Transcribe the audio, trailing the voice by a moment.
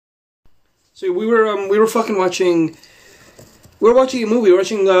So we were fucking watching. We were watching a movie. We were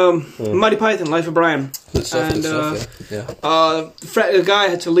watching Monty Python, Life of Brian. Good stuff. And Good stuff. Yeah. a guy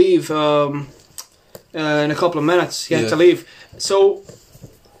had to leave in a couple of minutes. He had to leave. So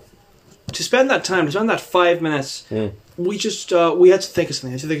to spend that 5 minutes, we just we had to think of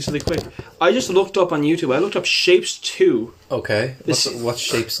something. I had to think of something quick. I just looked up on YouTube. I looked up Shapes 2. Okay. What's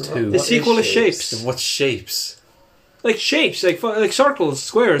Shapes 2? The sequel is Shapes. What's Shapes? Like shapes, like circles,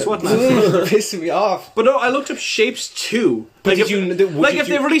 squares, whatnot. You're pissing me off. But no, I looked up Shapes 2. But if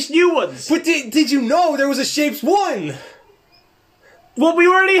they released new ones. But did you know there was a Shapes 1? Well, we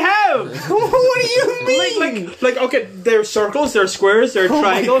already have. What do you mean? Like, okay, there are circles, there are squares, there are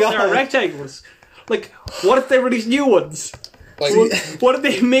triangles, there are rectangles. Like, what if they released new ones? Like, what if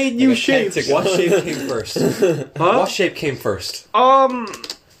they made new shapes? What shape came first? What shape came first?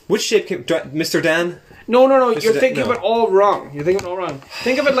 Which shape came? Mr. Dan? No. You're thinking of it all wrong.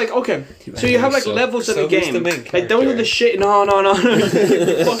 Think of it like, okay, so you have like levels in a game. Like those are the shape. No.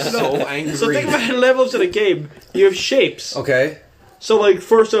 So angry. So think about levels in a game. You have shapes. Okay. So like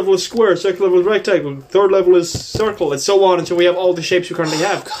first level is square, second level is rectangle, third level is circle, and so on until we have all the shapes we currently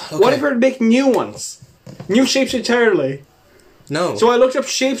have. Okay. What if we were to make new ones? New shapes entirely. No. So I looked up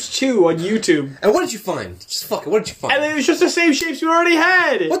Shapes 2 on YouTube. And what did you find? Just fuck it, what did you find? And it was just the same shapes we already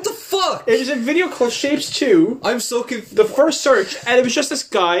had. What the fuck? It was a video called Shapes 2. I'm so confused. The first search, and it was just this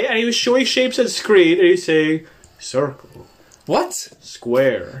guy, and he was showing shapes on the screen, and he's saying, circle. What?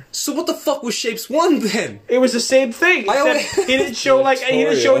 Square. So what the fuck was Shapes 1 then? It was the same thing. He didn't show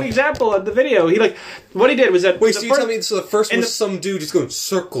an example of the video. What he did was that. Wait, so you tell me the first one was some dude just going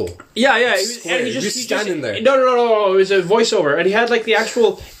circle? Yeah. He just standing there. No. It was a voiceover, and he had like the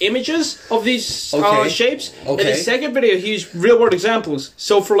actual images of these shapes. Okay. In the second video, he used real world examples.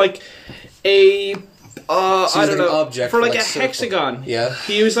 So for like a. I don't know. Object for like a circle. Hexagon. Yeah.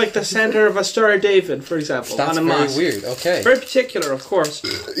 He used like the center of a Star of David, for example. That's on a very mosque. weird. Okay. Very particular, of course.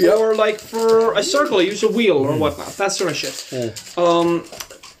 Yep. Or like for a circle, he used a wheel or whatnot. That sort of shit.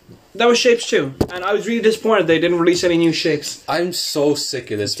 That was Shapes 2, and I was really disappointed they didn't release any new shapes. I'm so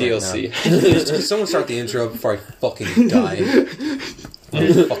sick of this DLC. Right now. Can someone start the intro before I fucking die?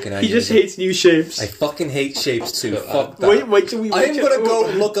 I'm fucking angry. He just hates new shapes. I fucking hate Shapes 2. Fuck that. Wait till we. I'm gonna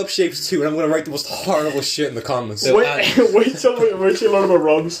go look up Shapes 2 and I'm gonna write the most horrible shit in the comments. Wait till you learn about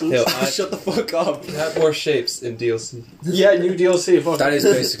Robinson. Shut the fuck up. Add more shapes in DLC. Yeah, new DLC. Fuck. That is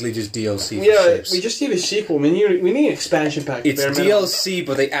basically just DLC for yeah, Shapes. we just need a sequel. We need an expansion pack. It's DLC,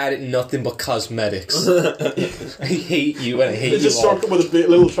 but they added nothing but cosmetics. I hate you and I hate you all. Just circle with a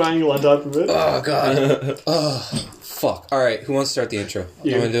little triangle on top of it. Oh god. Oh. Fuck. Alright, who wants to start the intro?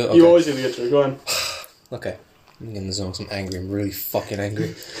 You. Want to do it? Okay. You always do the intro. Go on. Okay. I'm getting in the zone because I'm angry. I'm really fucking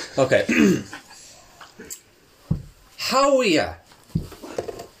angry. Okay. How are ya?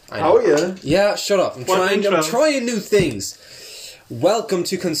 How are ya? Yeah, shut up. I'm intro? trying new things. Welcome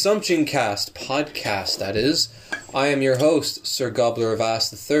to Consumption Cast podcast, that is. I am your host, Sir Gobbler of Ass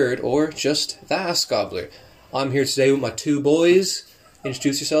the Third, or just the Ass Gobbler. I'm here today with my two boys.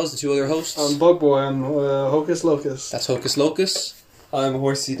 Introduce yourselves, the two other hosts. I'm Bug Boy. I'm Hocus Locus. That's Hocus Locus. I'm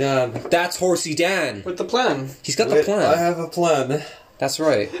Horsey Dan. That's Horsey Dan. With the plan. He's got the plan. I have a plan. That's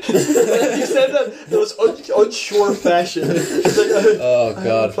right. You said that in the most unsure fashion. Oh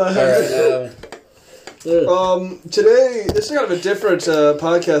god. Alright, today, this is kind of a different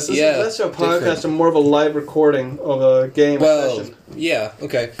podcast. This is less of a podcast and more of a live recording of a game session. Yeah,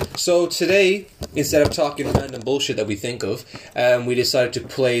 okay. So today, instead of talking random bullshit that we think of, we decided to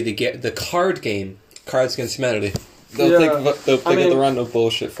play the card game, Cards Against Humanity. They'll think of the random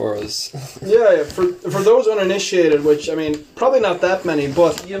bullshit for us. Yeah, for those uninitiated, which, I mean, probably not that many,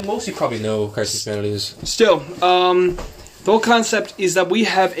 but... Yeah, most you probably know what Cards Against Humanity is. Still, the whole concept is that we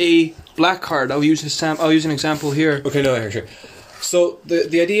have a black card. I'll use an example here. Okay, no, sure. So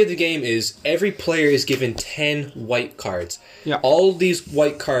the idea of the game is every player is given 10 white cards. Yeah. All these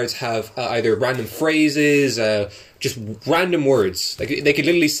white cards have either random phrases, just random words. Like they could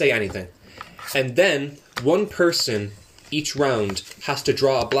literally say anything. And then one person each round has to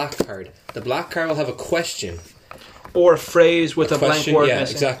draw a black card. The black card will have a question. Or a phrase with a blank word yeah,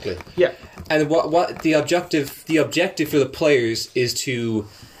 missing. Exactly. Yeah. And what the objective for the players is to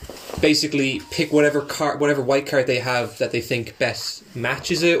basically pick whatever white card they have that they think best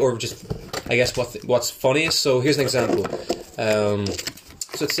matches it, or just I guess what's funniest. So here's an example. So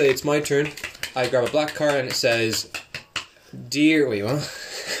let's say it's my turn. I grab a black card and it says, "Dear," wait, what?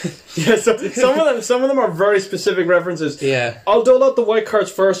 Yeah, so some of them are very specific references. Yeah. I'll dole out the white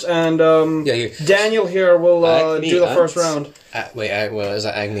cards first, and Here. Daniel here will do the first round. Is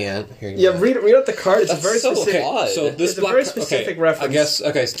that Agni Ant? Here, Yeah, read out the card. It's a very so specific. odd. So this It's a black very specific reference. I guess.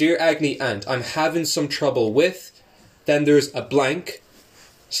 Okay. So dear Agni Ant, I'm having some trouble with. Then there's a blank.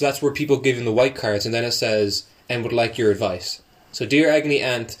 So that's where people give him the white cards, and then it says, and would like your advice. So dear Agni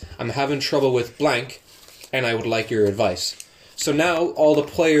Ant, I'm having trouble with blank, and I would like your advice. So now all the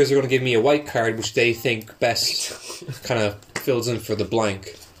players are going to give me a white card, which they think best kind of fills in for the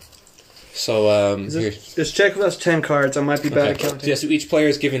blank. So here. Just check if that's 10 cards. I might be bad at counting. Yeah, so each player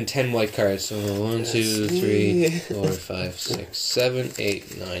is given 10 white cards. So 1, 2, 3, 4, 5, 6, 7,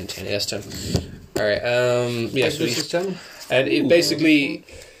 8, 9, 10. Yes, 10. Alright, yeah, so This is 10? and it basically,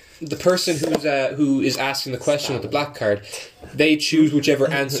 the person who is asking the question with the black card, they choose whichever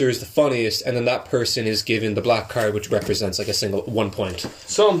answer is the funniest, and then that person is given the black card, which represents like a single 1 point.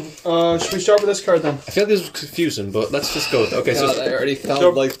 So, should we start with this card then? I feel like this was confusing, but let's just go with it. Okay, God, I already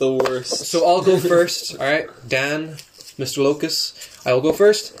felt like the worst. so I'll go first. Alright, Dan, Mr. Locus, I will go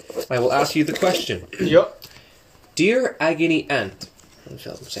first. I will ask you the question. Yep. Dear Agony Ant, I'm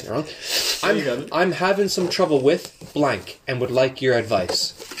saying it wrong. I'm having some trouble with blank and would like your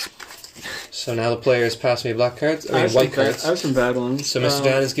advice. So now the players pass me black cards. I mean white cards. I have some bad ones. So Mr.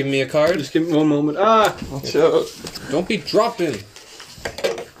 Dan is giving me a card. Just give me one moment. Watch out. Don't be dropping.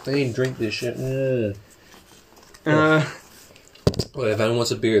 I didn't drink this shit. Well, if anyone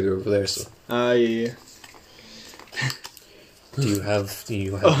wants a beer, they're over there. So yeah. do you have?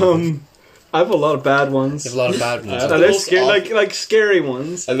 I have a lot of bad ones. You have a lot of bad ones. That is scary, like scary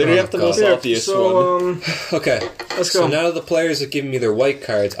ones. I literally have the most obvious one. Okay, let's go. So now the players have given me their white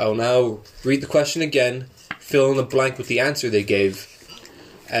cards. I will now read the question again, fill in the blank with the answer they gave,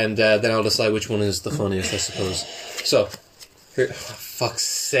 and then I'll decide which one is the funniest, I suppose. So, here, fuck's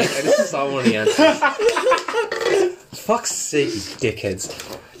sake, I just saw one of the answers. Fuck's sake, you dickheads.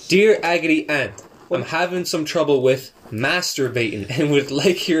 Dear Agony Ant, I'm having some trouble with masturbating and would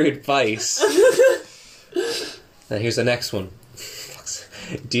like your advice. Now here's the next one.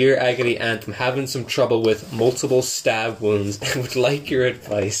 Dear Agony Ant, I'm having some trouble with multiple stab wounds and would like your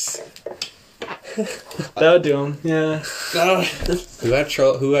advice. That'll do 'em, yeah. Who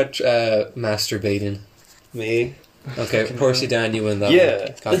had masturbating? Me. Okay, Horsey Dan, you win that Yeah.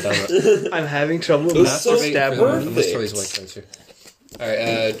 one. God damn it. I'm having trouble with was so stab I'm wounds. gonna throw these white cards here.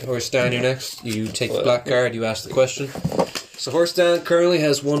 Alright, Horse Dan, you're next. You take the black card, you ask the question. So Horse Dan currently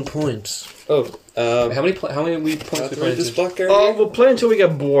has 1 point. Oh, How many points we read playing this into? black card Oh, here? we'll play until we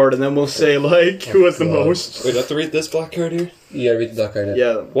get bored, and then we'll say like who has the God. most. Wait, I have to read this black card here? Yeah, read the black card.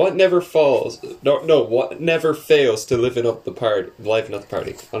 Yeah. What never falls? No, what never fails to liven up the party? Liven up the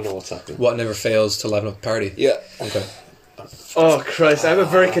party. I don't know what's happening. What never fails to liven up the party? Yeah. Okay. Oh Christ! I have a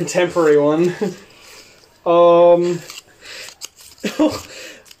very contemporary one.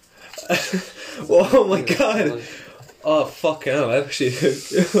 Oh my god! Oh fucking hell! Actually,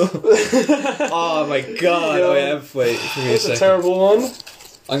 oh my god! Yeah. Wait, give me a It's a second. terrible one.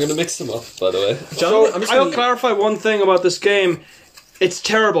 I'm gonna mix them up, by the way. So I'm just I'll gonna- clarify one thing about this game. It's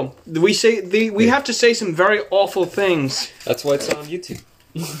terrible. We have to say some very awful things. That's why it's on YouTube.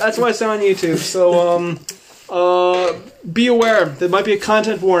 That's why it's on YouTube. So be aware. There might be a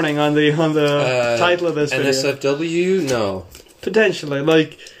content warning on the title of this video. NSFW? No. Potentially,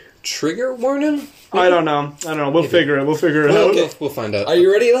 like Trigger warning? I don't know. We'll figure it. We'll figure it out. Okay, we'll find out. Are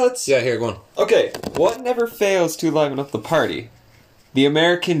you ready, lads? Yeah, here, go on. Okay. What never fails to liven up the party? The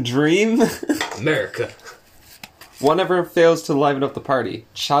American dream? America. What never fails to liven up the party?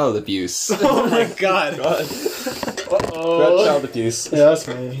 Child abuse. Oh my god. Got child abuse. Yeah, that's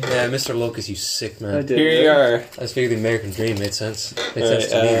me. Yeah, Mr. Locus, you sick man. I did. Here you are. I just figured the American dream made sense. Made Alright,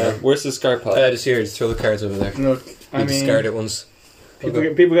 sense to me, man. where's the scar pot? Just here, just throw the cards over there. Look, I We mean, discard it once. people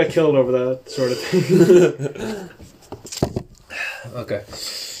get killed over that sort of thing. Okay.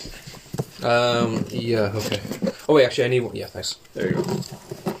 Yeah, okay. Oh wait, actually I need one. Yeah, thanks. There you go.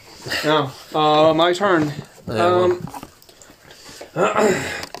 Now, my turn.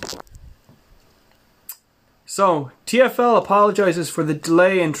 So, TFL apologizes for the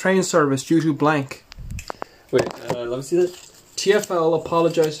delay in train service due to blank. Wait, let me see that. TFL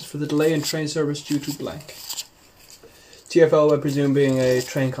apologizes for the delay in train service due to blank. TFL, I presume, being a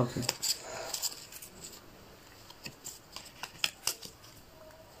train company.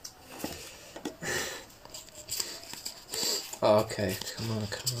 Okay, come on,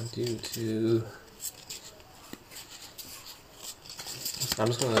 due to... I'm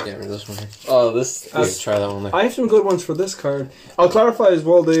just gonna get rid of this one here. Oh, this. Try that one there. I have some good ones for this card. I'll clarify as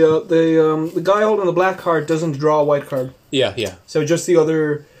well. The guy holding the black card doesn't draw a white card, Yeah. so just the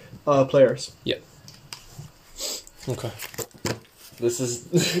other players. Okay. This is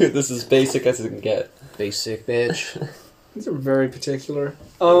this is basic as it can get. Basic bitch. These are very particular.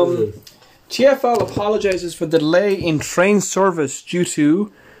 TFL apologizes for the delay in train service due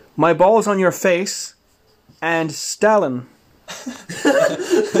to my balls on your face and Stalin.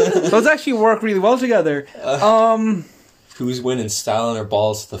 Those actually work really well together. Who's winning, Stalin or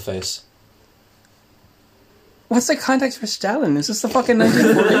balls to the face? What's the context for Stalin? Is this the fucking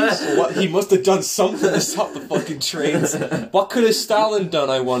 1940s? What? He must have done something to stop the fucking trains. What could have Stalin done,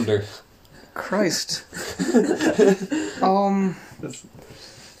 I wonder? Christ.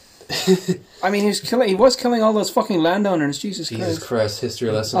 I mean, he was killing all those fucking landowners. Jesus Christ,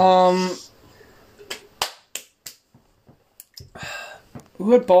 history lesson.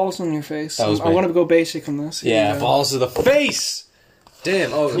 Who had balls on your face? That was I me. want to go basic on this. Yeah, balls to the face!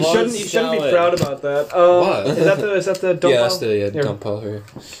 Damn, oh, You shouldn't be proud about that. What? Is that the dump Yeah, pile? that's the Here. dump pile here.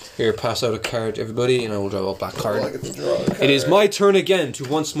 Here, pass out a card to everybody, and I will draw a black card. I get to draw a card. It is my turn again to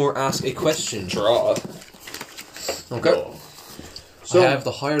once more ask a question. Draw. Okay. So- I have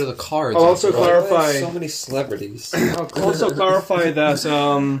the higher of the cards. I'll also Why clarify. so many celebrities. I'll also clarify that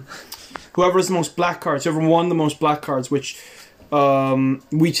whoever has the most black cards, whoever won the most black cards, which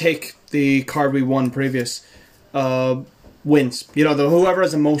we take the card we won previous, wins. You know, whoever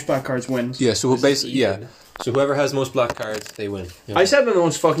has the most black cards wins. Yeah, so basically, yeah. So whoever has most black cards, they win. Yeah. I said that in the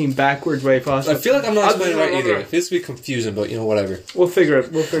most fucking backwards way possible. I feel like I'm not explaining I'll- right either. It feels to be confusing, but whatever. We'll figure it.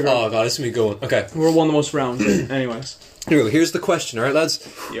 Oh god, this is me going. Okay. We're won the most rounds, anyways. Here we go. Here's the question, alright, lads?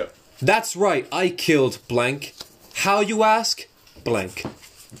 Yep. That's right, I killed blank. How, you ask? Blank.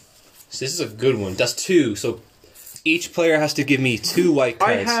 So this is a good one. That's 2, so each player has to give me 2 white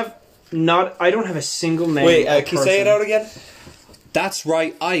cards. I don't have a single name. Wait, of can you say it person. out again? That's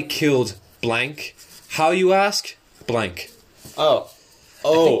right, I killed blank. How, you ask? Blank. Oh.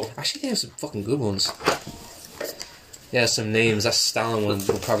 Actually, they have some fucking good ones. Yeah, some names. That Stalin one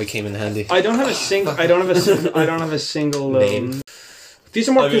probably came in handy. I don't have a single. I don't have a single Name. These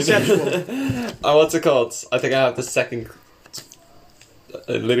are more conceptual. What's it called? I think I have the second.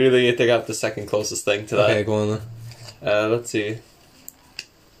 Literally, I think I have the second closest thing to that. Okay, go on then. Let's see.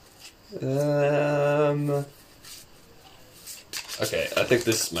 Okay, I think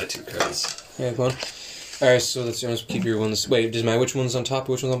this is my 2 cards. Yeah, go on. Alright, so let's just keep your ones. Wait, does my which one's on top,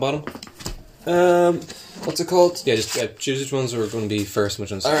 which one's on bottom? What's it called? Yeah, just choose which ones are going to be first and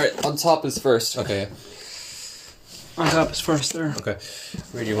which ones. Alright, on top is first. Okay, On top is first there. okay.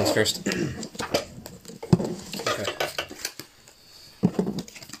 Read your ones first. Okay.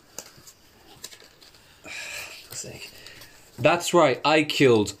 Sake. That's right, I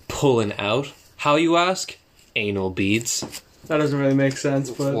killed pulling out. How, you ask? Anal beads. That doesn't really make sense,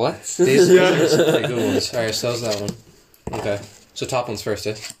 but What? These are some pretty good ones. Alright, so that one. Okay. So top one's first,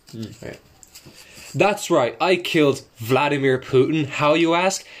 eh? Alright. That's right, I killed Vladimir Putin. How, you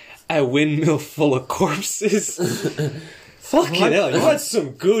ask? A windmill full of corpses. Fucking hell, you had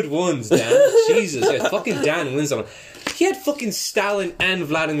some good ones, Dan. Jesus, yeah, fucking Dan wins that one. He had fucking Stalin and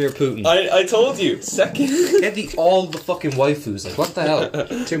Vladimir Putin. I told you. Second. He had all the fucking waifus. Like, what the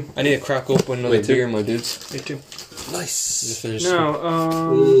hell? 2. I need to crack open another Wait, 2? beer, my dudes. Me too. Nice. Just finish. Now,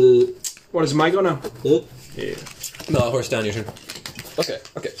 what is my go now? Yeah. No, horse down your turn. Okay.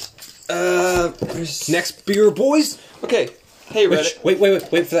 Next beer, boys. Okay. Hey, Reddit. Wait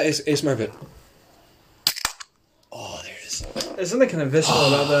for that ASMR bit. Oh, there it is. There's something kind of visceral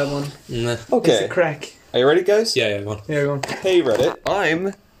about that one. Nah. It's Okay. a crack. Are you ready, guys? Yeah, go on. Here we go. Hey, Reddit.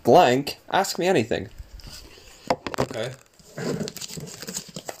 I'm blank. Ask me anything. Okay.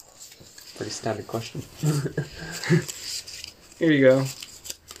 Pretty standard question. Here you go.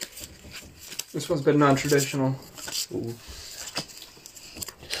 This one's a bit non-traditional. Ooh.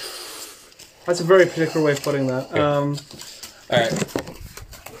 That's a very particular way of putting that. Alright.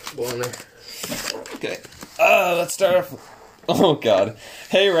 Go on there. Okay. Let's start off. Oh god.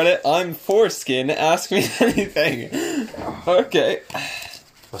 Hey Reddit, I'm Foreskin. Ask me anything. Okay.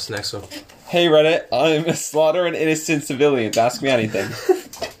 What's the next one? Hey Reddit, I'm slaughtering innocent civilians. Ask me anything.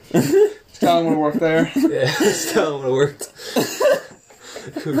 Stalin would work there. Yeah, still would have worked.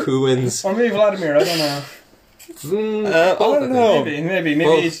 Who wins? Or maybe Vladimir, I don't know. I don't know. Maybe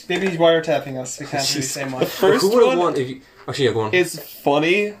Well- he's wiretapping us. We can't really say much. First Who would have one won if you... Actually, yeah, go on. is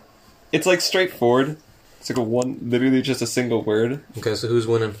funny. It's like straightforward. It's like literally just a single word. Okay, so who's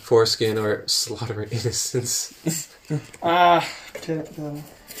winning? Foreskin or slaughtering innocents? Ah,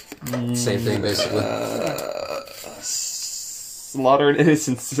 Same thing, basically. slaughtered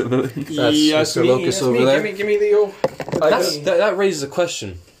innocent civilians. That's Mr. Locus over there. Give me the old. That raises a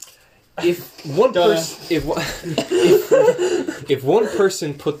question. If one Donna. person, if one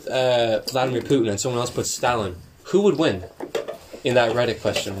person put Vladimir Putin and someone else put Stalin, who would win in that Reddit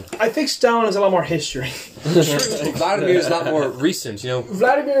question? I think Stalin has a lot more history. Vladimir is a lot more recent, you know.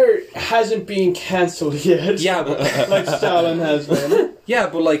 Vladimir hasn't been cancelled yet. Yeah, but like Stalin has been. yeah,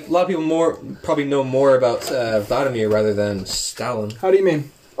 but like a lot of people probably know more about Vladimir rather than Stalin. How do you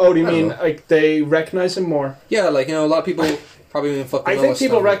mean? Oh, do you I don't mean know. like they recognize him more? Yeah, like you know, a lot of people probably even fucking. I know think what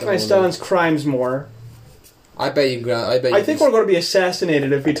people Stalin recognize done. Stalin's crimes more. I bet you. I think we're going to be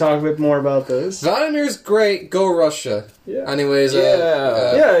assassinated if we talk a bit more about this. Vladimir's great. Go Russia. Yeah. Anyways,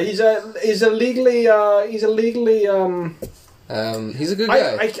 Yeah, he's a legally he's a good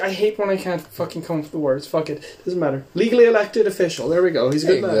guy. I hate when I can't fucking come up with the words. Fuck it, doesn't matter. Legally elected official. There we go. He's a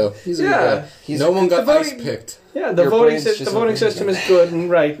There good you man. go. He's a good guy. No one got the ice voting- picked. Yeah, the Your voting brain's just voting open. system is good and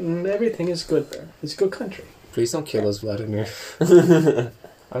right, and everything is good there. It's a good country. Please don't kill us, Vladimir.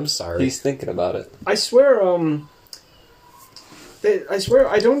 I'm sorry. He's thinking about it. I swear, I swear,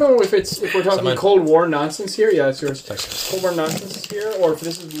 I don't know if we're talking Someone- Cold War nonsense here. Yeah, it's yours. Thanks. Cold War nonsense here, or if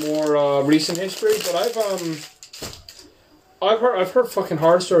this is more recent history. But I've heard fucking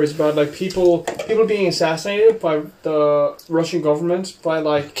horror stories about like people being assassinated by the Russian government by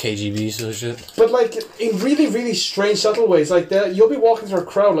like, KGB sort of shit. but like in really really strange subtle ways. Like you'll be walking through a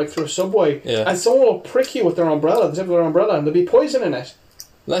crowd like through a subway, Yeah. and someone will prick you with their umbrella, the tip of their umbrella, and there'll be poison in it.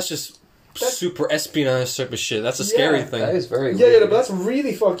 That's just super espionage type of shit. That's a Yeah, scary thing. That is very Yeah, weird. but that's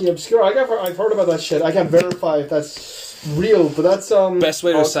really fucking obscure. I've heard about that shit. I can't verify if that's real, but that's Best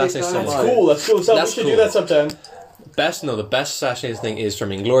way to Oh, assassinate take that's that. someone. cool. That's cool. So That's we should cool. do that sometime. The best assassination thing is from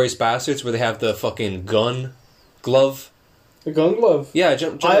Inglourious Bastards, where they have the fucking gun glove. The gun glove. Yeah,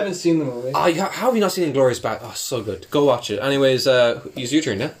 jump. I haven't seen the movie. Oh, how have you not seen Inglourious Bastards? Oh, so good. Go watch it. Anyways, it's your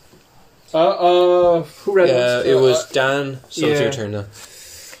turn, yeah? Who read it? It was Dan, so it's yeah. your turn now.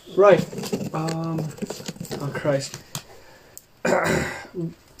 Right. Oh Christ.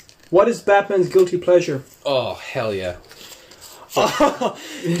 What is Batman's guilty pleasure? Oh, hell yeah.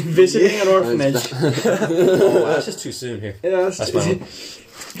 Visiting an orphanage. Oh, that's just too soon here. Yeah, That's my one.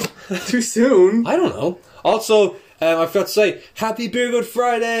 too soon. I don't know. Also, I forgot to say, Happy Beer Good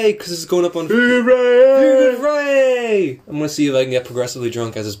Friday, because it's going up on Beer Hooray! Good Friday! I'm going to see if I can get progressively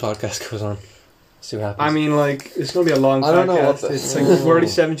drunk as this podcast goes on. See what happens. I mean, like, it's going to be a long podcast. I don't know what the- It's like, we're already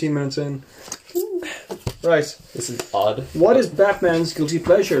 17 minutes in. Right. This is odd. What is Batman's guilty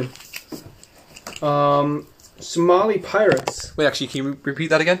pleasure? Somali pirates. Wait, actually, can you repeat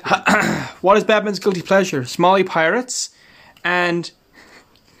that again? What is Batman's guilty pleasure? Somali pirates and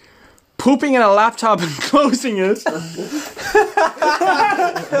pooping in a laptop and closing it. Who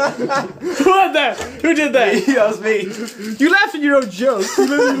had that? Who did that? That was me. You laughed at your own joke.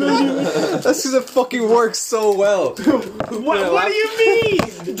 That's because it fucking works so well. What do you mean?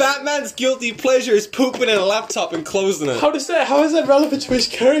 Batman's guilty pleasure is pooping in a laptop and closing it. How is that relevant to his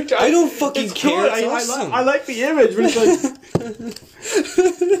character? I don't fucking It's care. good. It's I awesome. like the image, but it's like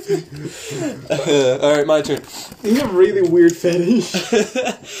Alright, my turn. you have a really weird fetish.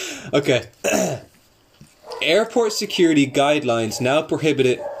 Okay. Airport security guidelines now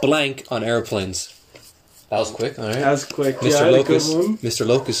prohibited blank on airplanes. That was quick, alright. That's quick. Mr. Yeah, I had a good Locus. one. Mr.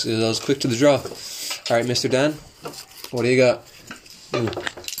 Locus, that was quick to the draw. Alright, Mr. Dan, what do you got?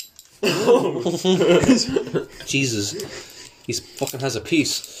 Jesus. He fucking has a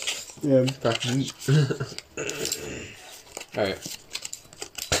piece. Yeah. Alright.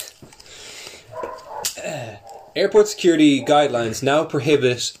 Airport security guidelines now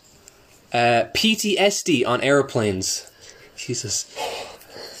prohibit PTSD on airplanes. Jesus.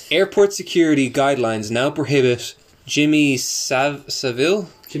 Airport security guidelines now prohibit Jimmy Savile?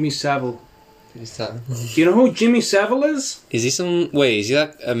 Jimmy Savile. Is that- Do you know who Jimmy Savile is? Is he is he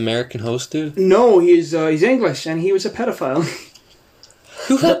that American host dude? No, he's English and he was a pedophile.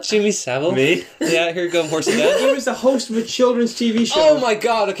 Who got Jimmy Savile? Me? Yeah, here you go, Horsey He Dan. was the host of a children's TV show. Oh my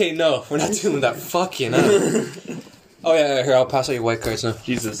god, okay, no, we're not doing that. Fuck you, no. Oh yeah, here, I'll pass out your white cards now.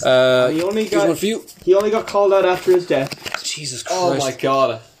 Jesus. He only Here's one got for you. he only got called out after his death. Jesus Christ. Oh my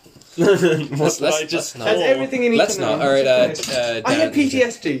god. Let's just not. That's everything you need Let's to know. not. Alright, I had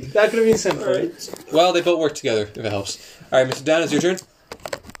PTSD. That could have been simple. Well, they both work together, if it helps. Alright, Mr. Dan, it's your turn.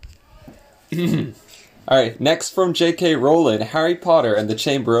 Alright, next from J.K. Rowling, Harry Potter and the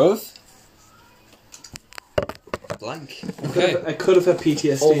Chamber of... Blank. Okay. I could have had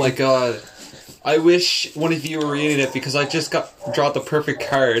PTSD. Oh my god. I wish one of you were reading it because I just draw the perfect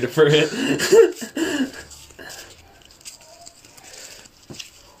card for it.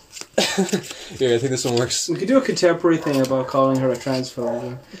 Here, I think this one works. We could do a contemporary thing about calling her a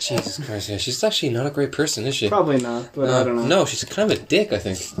transphobe. Jesus Christ, yeah, she's actually not a great person, is she? Probably not, but I don't know. No, she's kind of a dick, I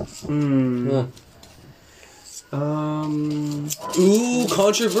think. Yeah. Ooh,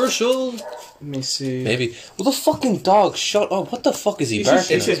 controversial. Let me see. Maybe. Well, the fucking dog, shut up. What the fuck is he You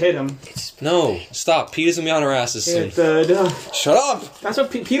barking should at? hit him. No, stop. Peter's gonna be on our asses soon. Hit the dog. Shut up! That's what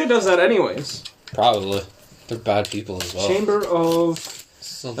Peter does that anyways. Probably. They're bad people as well. Chamber of...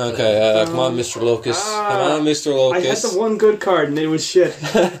 Okay, come on, Mr. Locust. Come on, Mr. I had Locust. the one good card and it was shit.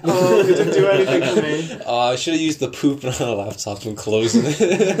 Oh, it didn't do anything for me. I should have used the poop on a laptop and closing it.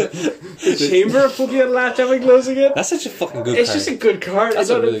 The Chamber of Pookie and laptop and closing it? That's such a fucking good It's card. just a good card. That's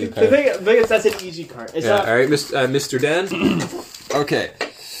I a don't- really good the card. thing is, that's an easy card. It's not... Alright, Mr. Dan. Okay.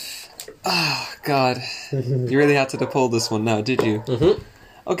 Oh, God. You really had to pull this one now, did you? Mm-hmm.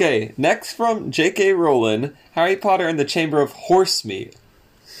 Okay, next from J.K. Rowling, Harry Potter and the Chamber of Horsemeat.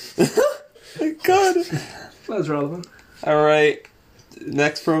 God. That's relevant. Alright.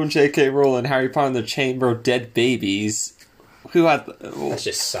 Next from J.K. Rowling, Harry Potter and the Chamber of Dead Babies. Who had... That's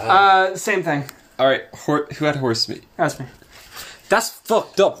just sad. Same thing. Alright, who had Horsemeat? That's me. That's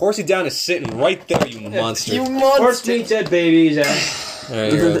fucked up. Horsey Down is sitting right there, you monster. Horse meat, dead babies,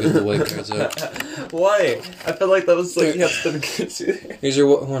 Alright, here, I'll get the white cards out. Why? I felt like that was like you have to get to there. Here's your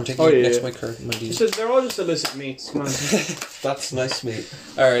hold on, take Oh, your yeah, next yeah. white card. My He dear. says they're all just illicit meats. Come on. That's nice meat.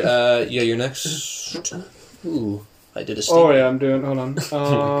 Alright, yeah, you're next. Ooh, I did a steep. Oh yeah, I'm doing. Hold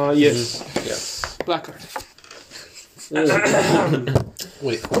on. Yes. Yeah. Black card.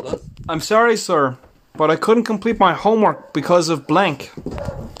 Wait, hold on. I'm sorry, sir, but I couldn't complete my homework because of blank.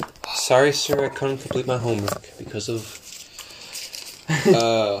 Sorry, sir, I couldn't complete my homework because of.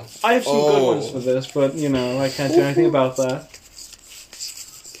 I have some good ones for this, but you know I can't do anything about that.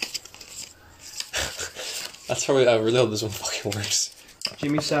 That's probably. I really hope this one fucking works.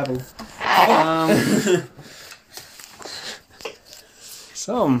 Jimmy Savile.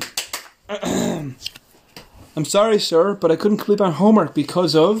 So, I'm sorry, sir, but I couldn't complete my homework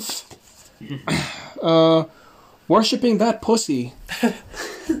because of worshipping that pussy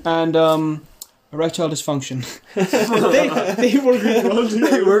and erectile dysfunction. they work really well.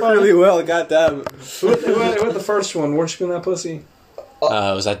 They work really well, goddamn. Who had the first one? Worshipping that pussy.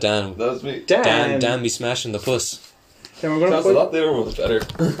 Was that Dan? That was me. Dan be smashing the puss. Then we're gonna That's a put. lot. They were much better.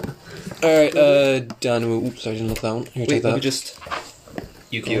 Alright, Dan, oops, I didn't look that one. Here, take that. just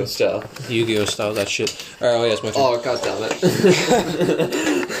Yu-Gi-Oh style. Yu-Gi-Oh style, that shit. Alright, oh yeah, it's my turn. Oh, god damn it.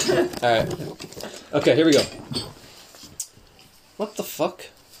 Alright. Okay, here we go. What the fuck?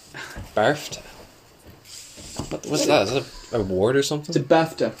 Barfed? What's that? Is that a award or something? It's a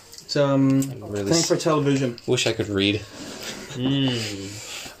BAFTA. It's really thing for television. Wish I could read.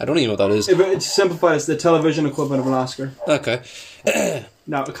 I don't even know what that is. It's simplified. It's the television equivalent of an Oscar. Okay.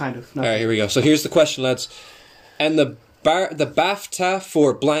 No, kind of. No. Alright, here we go. So here's the question, lads. And the BAFTA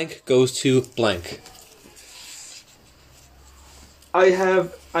for blank goes to blank. I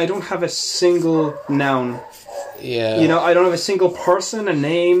don't have a single noun. Yeah. You know, I don't have a single person, a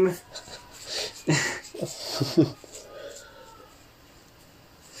name.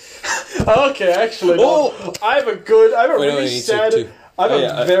 Okay, actually, no. I have a really sad. I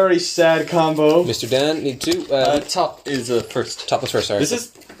have a very sad combo. Mr. Dan, need two. Top is first. Top one's first, sorry. This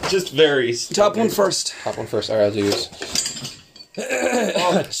is just very... Top one first. Top one first. Alright, I'll do yours.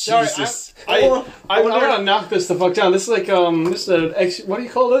 Sorry, Jesus. I want to knock this the fuck down. This is like this is what do you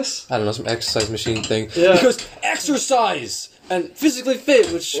call this? I don't know, some exercise machine thing. Yeah. Because exercise and physically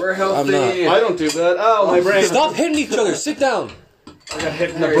fit, which We're healthy. I'm not. I don't do that. Oh, my brain. Stop hitting each other. Sit down. I got hit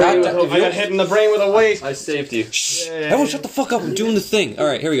in the brain. I got hit in the brain with a weight. I saved you. Shh. Everyone, shut the fuck up. I'm doing the thing. All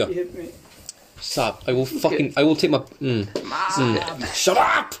right, here we go. You hit me. Stop. I will fucking. I will take my. Shut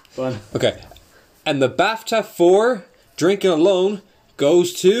up. Fun. Okay. And the BAFTA for drinking alone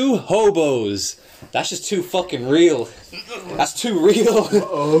goes to hobos. That's just too fucking real. That's too real.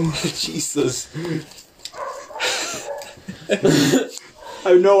 Oh, Jesus.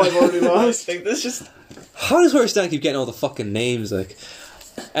 I know I've already lost. Like, this just... How does Horace Dan keep getting all the fucking names, like?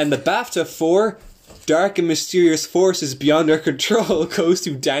 And the BAFTA for dark and mysterious forces beyond our control goes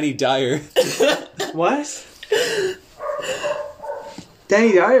to Danny Dyer. What?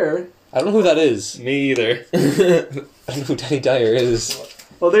 Danny Dyer? I don't know who that is. Me either. I don't know who Danny Dyer is.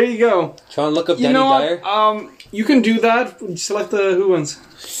 Well, there you go. Try and look up You Danny know Dyer. what? You can do that. Select the who ones.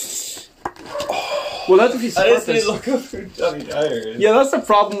 Well, that defeats the I just need purpose. to look up who Johnny Dyer is. Yeah, that's the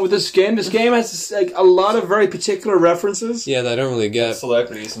problem with this game. This game has like a lot of very particular references. Yeah, that I don't really get.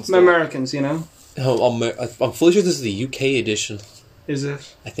 Celebrities and From stuff. Americans, you know. Oh, I'm fully sure this is the UK edition. Is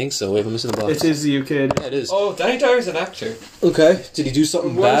it? I think so. Wait, I'm missing the box. It is the UK. Yeah, it is. Oh, Danny Dyer's an actor. Okay. Did he do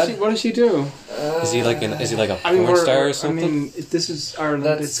something bad? What does he do? Is he like a I mean, porn star or something? I mean, this is Ireland.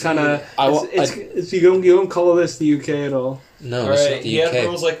 That's It's kind of. the- It's you don't call this the UK at all. No, it's Alright, not the he had UK.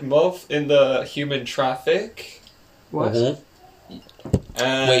 roles like Muff in the Human Traffic. What? Mhm.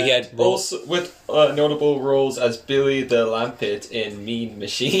 And Wait, he had roles- also with notable roles as Billy the Lampit in Mean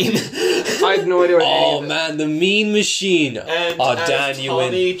Machine. I have no idea what any Oh of it. man, the Mean Machine. And Oh, as Dan, you win.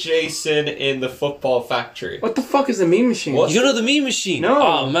 Tony Jason in the Football Factory. What the fuck is the meme machine? What? You don't know the Mean Machine? No.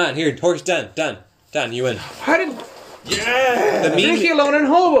 Oh man, here, horse Dan, you win. How did Yeah! The Mean. Drinking Alone in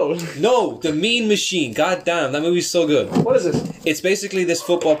Hobo? No, the Mean Machine. God damn, that movie's so good. What is it? It's basically this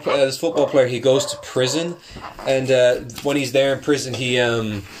football player. He goes to prison, and when he's there in prison, he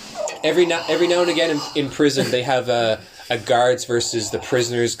every now and again in prison they have a guards versus the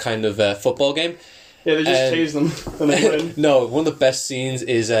prisoners kind of football game. Yeah, they just And- tase them and they win. No, one of the best scenes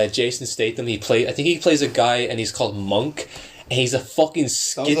is Jason Statham. I think he plays a guy, and he's called Monk, and he's a fucking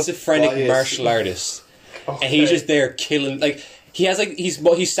schizophrenic bias. martial artist, Okay. and he's just there killing. Like he has like he's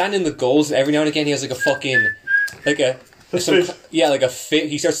standing in the goals, and every now and again he has like a fucking like a. Some, fit. yeah, like a fit.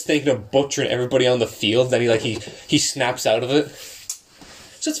 He starts thinking of butchering everybody on the field. Then he snaps out of it.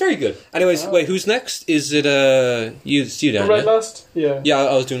 So it's very good. Anyways, wait, who's next? Is it it's you Dan? Right Yeah? last? Yeah. Yeah,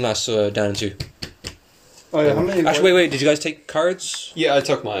 I was doing last. So Dan too. Oh yeah. How many? Actually, wait. Did you guys take cards? Yeah, I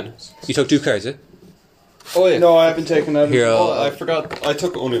took mine. You took 2 cards, eh? Oh, yeah. No, I haven't taken that. Here, Oh, I forgot. I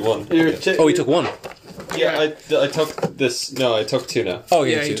took only one. Oh, you took 1. Yeah, I took this. No, I took 2 now. Oh,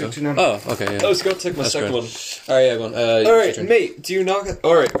 Yeah, yeah, you 2. took 2 now. Oh, okay, yeah. I was going to take my That's second great. one. Alright, yeah, go on. Alright, mate, do you not...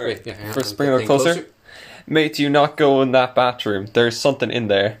 Alright, Wait, yeah, First, bring it up closer. Mate, do you not go in that bathroom? There's something in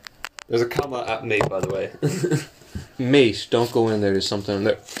there. There's a comma at mate, by the way. Mate, don't go in there. There's something in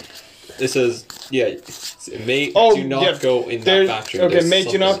there. It says, yeah, mate, Oh, do not yeah, go in that there's- bathroom. okay, There's mate,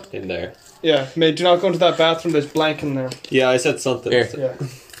 do something not- in there. Yeah, mate, do not go into that bathroom. There's blank in there. Yeah, I said something. Here. Yeah.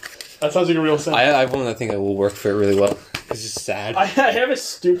 That sounds like a real sentence. I have one I think that will work for it really well. It's just sad. I have a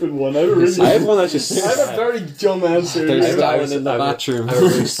stupid one. I have a really. I have one that's just I have a very dumb answer. There's Here, that one in the bathroom. I have a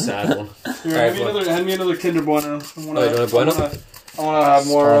really sad one. hand me another Kinder Bueno. Oh, you want a Bueno? I want to have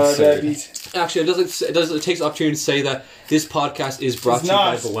more Sponsored. diabetes. Actually, it takes the opportunity to say that this podcast is brought It's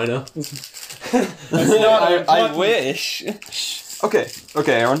to you by not. Buena. I wish. Okay,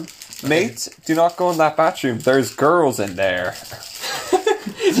 Aaron. Mate, do not go in that bathroom. There's girls in there.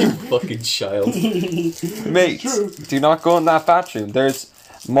 You fucking child. Mate, do not go in that bathroom. There's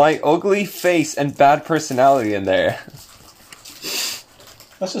my ugly face and bad personality in there.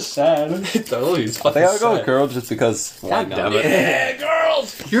 That's just sad. I think I'll go with girls just because. Why God damn not? it. Yeah,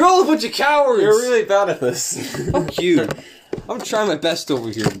 girls! You're all a bunch of cowards! You're really bad at this. Fuck you. I'm trying my best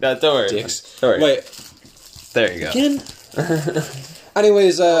over here. Don't worry. Dicks. Don't worry. Wait, There you go. again?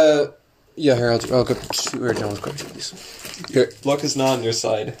 Anyways, yeah, here, I'll go to down with cards, please. Here. Luck is not on your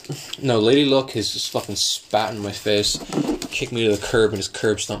side. No, Lady Luck has just fucking spat in my face, kicked me to the curb, and his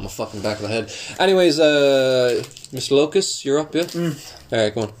curb stomped my fucking back of the head. Anyways, Mr. Locust, you're up, yeah?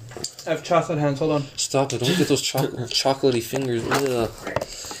 Alright, go on. I have chocolate hands. Hold on. Stop it, don't get those chocolatey fingers. Ugh.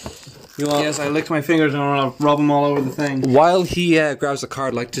 You want... Yes, I licked my fingers and I want to rub them all over the thing. While he grabs the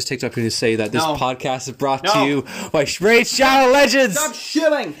card, I'd like to just take the opportunity to say that this No. podcast is brought to No. you by Raid Shadow Legends! Stop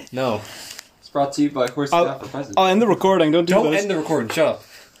shilling! No. It's brought to you by Horse I'll- Staff Present. I'll end the recording. Don't do Don't this. end the recording, shut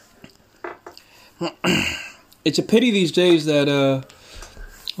up. It's a pity these days that,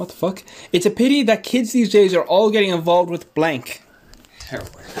 what the fuck? It's a pity that kids these days are all getting involved with blank.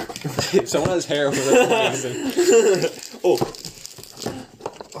 If someone has heroin, that's amazing. Oh.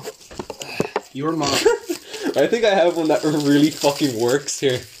 Your mom. I think I have one that really fucking works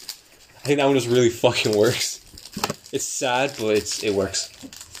here. I think that one just really fucking works. It's sad, but it works.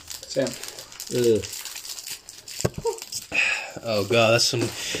 Sam. Ugh. Oh god,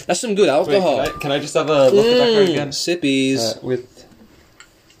 that's some good alcohol. Wait, can I just have a look at that card again? Sippies. With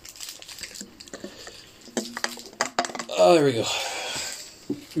Oh, there we go.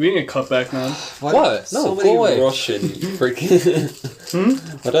 We need a cutback, man. Why What? do I have No, so go many away. Russian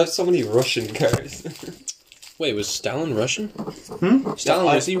freaking. Why do I have so many Russian cards? Wait, was Stalin Russian? Stalin,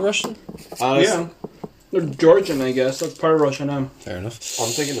 Yeah, was he Russian? Honestly, Yeah. They're Georgian, I guess. That's part of Russia now, Fair enough. I'm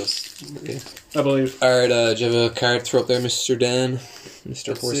thinking this. Okay. I believe. Alright, do you have a card to throw up there, Mr. Dan? Mr.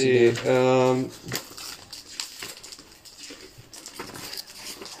 Let's Horsey see. Dan?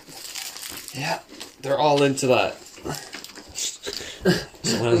 Yeah, they're all into that.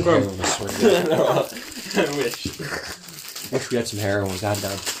 Someone has heroin, I swear to God. I wish. Wish we had some heroin,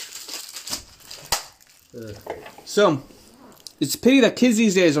 goddamn. So, it's a pity that kids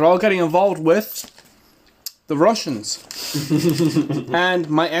these days are all getting involved with the Russians, and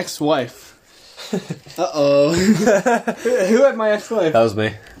my ex-wife. Uh-oh. Who had my ex-wife? That was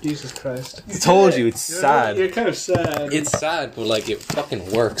me. Jesus Christ. I told you, it's sad. You're kind of sad. It's sad, but like it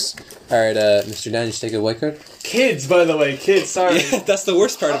fucking works. Alright, Mr. Dan, you take a white card? Kids, by the way. Kids, sorry. Yeah, that's the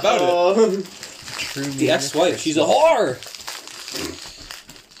worst part about it. The ex-wife, she's a whore!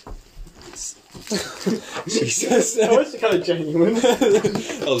 Jesus. That was kind of genuine.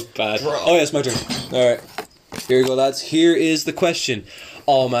 That was bad. Oh yeah, it's my turn. Alright. Here we go, lads. Here is the question.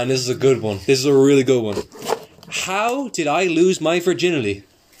 Oh man, this is a good one. This is a really good one. How did I lose my virginity?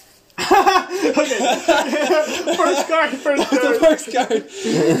 Okay. First card. The first card.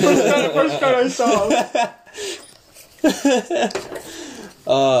 First card I saw.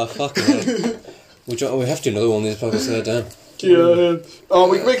 Oh, fucking hell. We have to do another one of these probably set it down. Yeah. Oh,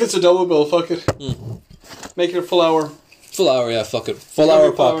 we can make this a double bill, fuck it. Make it a full hour. Full hour, yeah, fuck it. Full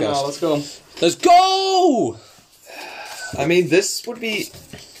hour podcast. Now, let's go. Let's go! I mean, this would be...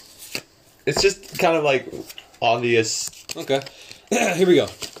 It's just kind of like obvious. Okay. Here we go.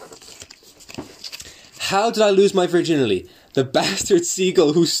 How did I lose my virginity? The bastard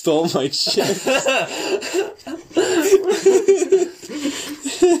seagull who stole my chips.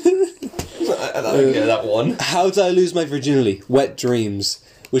 Yeah, that one. How did I lose my virginity? Wet dreams.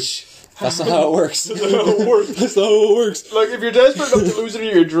 Which, that's not how it works. That's not how it works. That's not how it works. Like, if you're desperate enough to lose it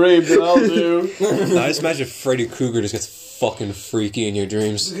in your dream, then I'll do. Nah, I just imagine Freddy Krueger just gets fucking freaky in your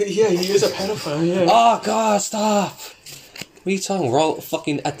dreams. Yeah, he is a pedophile, yeah. Oh god, stop! What are you talking? We're all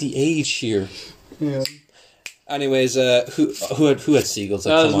fucking at the age here. Yeah. Anyways, who had seagulls?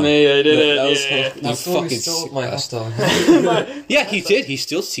 Like, That was come on. me, I did it. That was Yeah. you That's why we fucking stole my hot dog. Yeah, he did. He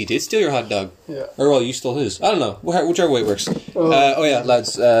did steal your hot dog. Yeah. Or well, you stole his. I don't know. Whichever way it works. Oh yeah,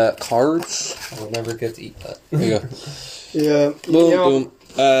 lads. Cards. I will never get to eat that. There you go. Yeah. Boom, You know, boom.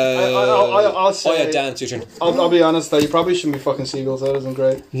 I'll say. Oh yeah, Dan, it's your turn. I'll be honest though, you probably shouldn't be fucking seagulls. That isn't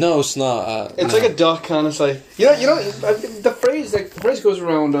great. No, it's not. It's like a duck, honestly. You know. The phrase goes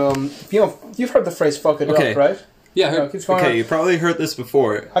around. You've heard the phrase "fuck a duck," Okay. right? Yeah, I No, heard. it keeps going Okay, around. you probably heard this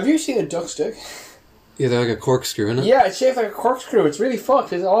before. Have you seen a duck stick? Yeah, they're like a corkscrew, isn't it? Yeah, it's shaped like a corkscrew. It's really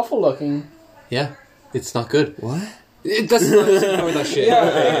fucked. It's awful looking. Yeah. It's not good. What? That's not ignore that shit.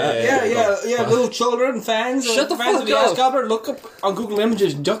 Yeah. Little children, fans. Shut the fans fuck of the up. Ass Gobbler, look up on Google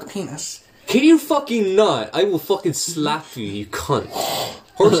Images, duck penis. Can you fucking not? I will fucking slap you, you cunt.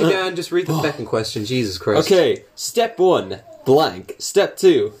 Horsey Dan, just read the second question. Jesus Christ. Okay, step 1, blank. Step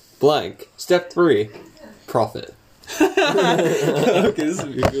 2, blank. Step 3, profit. Okay, this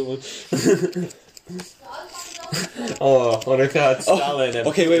would be a good one. Oh, what if I had Stalin and...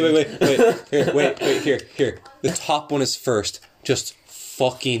 Okay, wait. Here. The top one is first. Just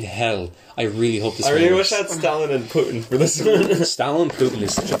fucking hell. I really hope this I one really works. wish I had Stalin and Putin for this one. Stalin Putin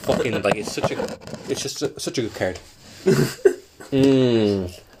is such a fucking it's just such a good card. I'm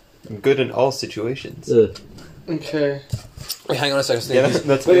good in all situations. Okay. Wait, hang on a second. Yeah,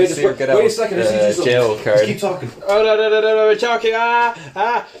 that's basically your get out jail card. Keep talking. Oh no, we're talking.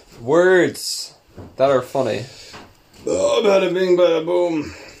 Words that are funny. Oh, bada bing, bada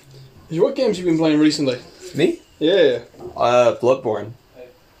boom. What games have you been playing recently? Me? Yeah. Bloodborne.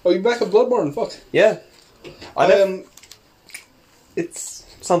 Oh, you back at Bloodborne? Fuck. Yeah. It's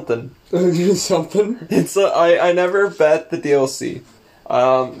something. Something. It's I never bet the DLC.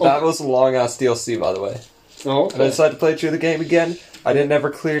 That was a long ass DLC, by the way. Oh, And I okay. decided to play through the game again. I didn't ever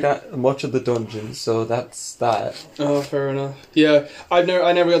clear that much of the dungeon, so that's that. Oh, fair enough. Yeah, I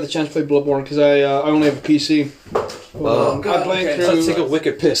never got the chance to play Bloodborne because I only have a PC. I'm playing through. Let's take a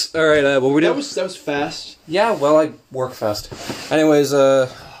wicked piss. All right, what we that doing? was fast. Yeah, well, I work fast. Anyways,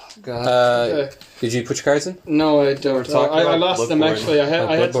 Okay. did you put your cards in? No, I don't. talking I about lost them Bloodborne. actually. I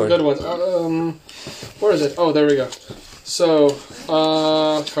had some Bloodborne. good ones. Where is it? Oh, there we go. So,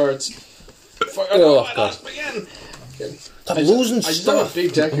 cards. Fuck, I lost them again. Okay. Stop losing I just have a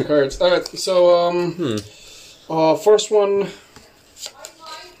big deck of cards. Alright, so, first one.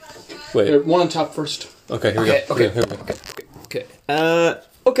 Wait. Here, one on top first. Okay, here we go. Okay. Here we go. Okay.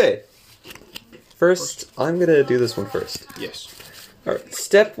 Okay. First, I'm gonna do this one first. Yes. Alright,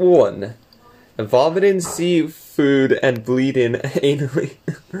 step 1. Vomiting seafood and bleeding anally.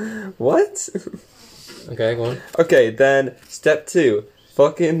 What? Okay, go on. Okay, then step 2.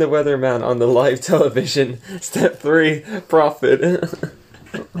 Fucking the weatherman on the live television. Step 3. Profit.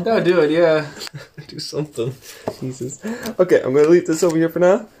 Gotta do it, yeah. Do something. Jesus. Okay, I'm gonna leave this over here for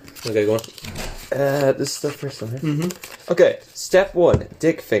now. Okay, go on. This is the first one, right? Okay, step 1,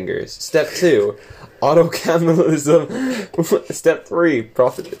 dick fingers. Step 2, auto cannibalism. Step 3,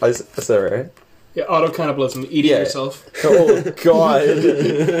 profit. Is that right? Yeah, auto cannibalism, eating Yeah. yourself. Oh God!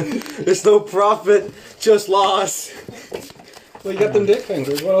 There's no profit, just loss. Well, you got them dick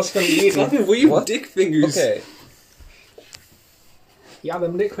fingers. What else can you eat? Fucking weird What? dick fingers. Okay. Yeah,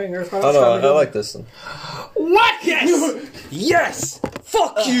 them dick fingers. What Oh else no, can we I do? like this one. What? Yes. Yes!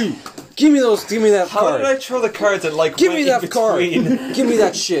 Fuck you! Give me those. Give me that How card. did I throw the cards and like Give went me in that card. between? Give me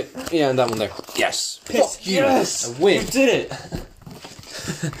that shit. Yeah, and that one there. Yes. Fuck you. Yes! I win. You did it!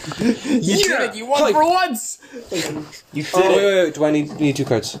 You did it. You won for once. You did Oh, it! wait. Do I need 2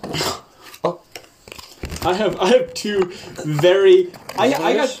 cards? I have two very. I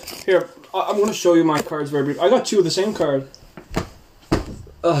got here. I'm going to show you my cards very briefly. I got two of the same card.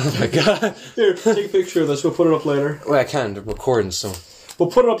 Oh my God. Here, take a picture of this. We'll put it up later. Wait, I can. They're recording, so We'll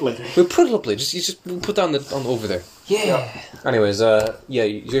put it up later. we'll put it up later. We'll put that on over there. Yeah! Anyways, yeah,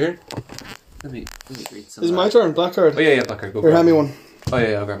 you here? Let me read some. This is my turn. Black card. Oh yeah, black card. Go. Here, grab hand me one. one. Oh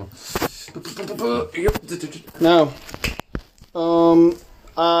yeah, I'll grab one. Now,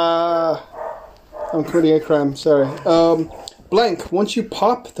 I'm committing a crime. Sorry. Blank. Once you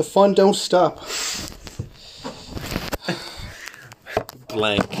pop, the fun don't stop.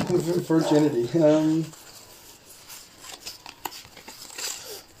 Blank. Virginity.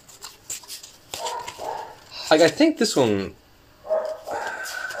 I think this one.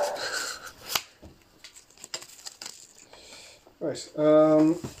 Right.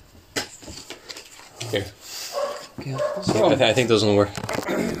 Here. Oh. I think those will work.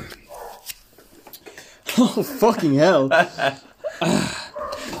 Oh, fucking hell.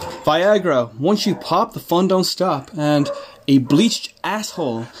 Viagra. Once you pop, the fun don't stop. And a bleached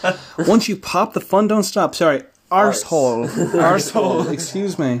asshole. Once you pop, the fun don't stop. Sorry. Arsehole. Arsehole.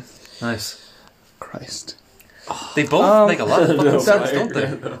 Excuse me. Nice. Christ. They both make a lot of fucking sense, don't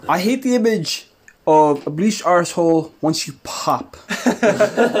they? I hate the image of a bleached arsehole once you pop.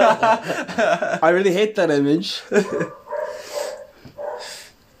 I really hate that image.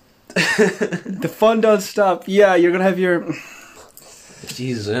 The fun don't stop. Yeah, you're gonna have your...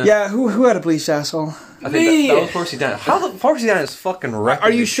 Jesus. Yeah. Yeah, who had a bleached asshole? I think that was Percy Dan. How the Percy Dan is fucking wrecked.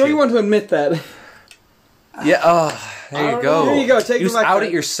 Are you sure you want to admit that? Yeah, there you go. Here you go, take You it back. out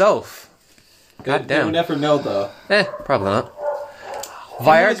it yourself. God You'll damn. never know though. Probably not.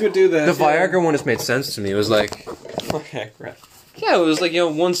 Viagra would do that. The Viagra one just made sense to me. It was like, Okay, right. yeah, it was like,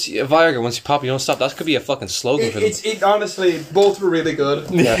 once Viagra, once you pop, you don't stop. That could be a fucking slogan for them. It honestly, both were really good.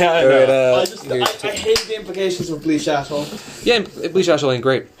 Yeah, I Alright, know. I hate the implications of bleached asshole. yeah, bleach asshole ain't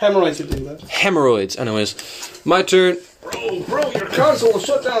great. Hemorrhoids would do that. Hemorrhoids. Anyways, my turn. Bro, your console will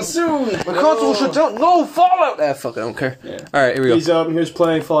shut down soon. My console shut down. No Fallout. Fuck, I don't care. Yeah. All right, here we go. He was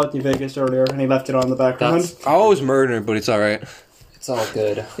playing Fallout New Vegas earlier, and he left it on in the background. I always murder, but it's all right. It's all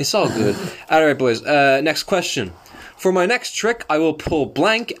good. It's all good. All right, boys. Next question. For my next trick, I will pull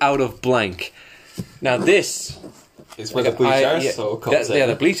blank out of blank. Now this. It's where the bleach arsehole comes in. Yeah,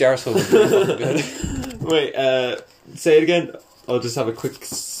 the bleach arsehole was really fucking good. Wait, say it again. I'll just have a quick...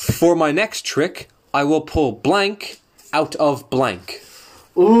 For my next trick, I will pull blank out of blank.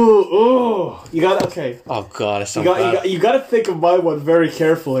 Ooh. You got okay. Oh god, it's so You got to think of my one very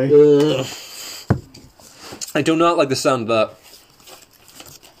carefully. I do not like the sound of that.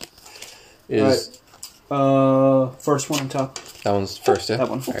 First one on top. That one's first, yeah? That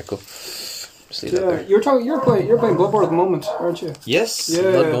one. Alright, cool. Just leave that Yeah, there. you're playing Bloodborne at the moment, aren't you? Yes. Yeah.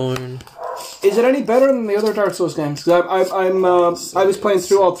 Bloodborne. Is it any better than the other Dark Souls games? 'Cause I was playing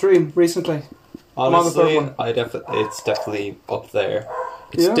through all three recently. Honestly, I'm on it's definitely up there.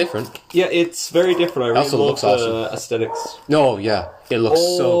 It's Yeah. different. Yeah, it's very different. I really Also love looks the awesome. aesthetics. No, yeah. It looks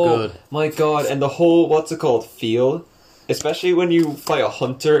so good. My god, and the whole, what's it called, feel? Especially when you fight a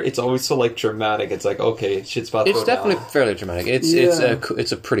hunter, it's always so like dramatic. It's like, okay, shit's about to It's go definitely down. fairly dramatic. It's Yeah.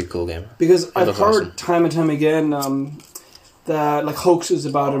 it's a pretty cool game. Because I've looks heard awesome. time and time again that like Hoax is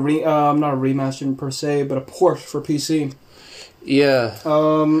about not a remaster per se, but a port for PC. Yeah.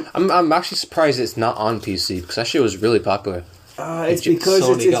 Um, I'm actually surprised it's not on PC because that shit was really popular. it's because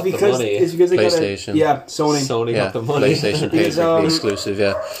Sony it's got the because money. it's because they got PlayStation. Sony. Sony Yeah, got the money. PlayStation paid Because, for the exclusive.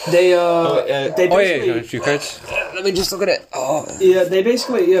 Yeah. They yeah. they Oh yeah, basically a few cards. Let me just look at it. Oh.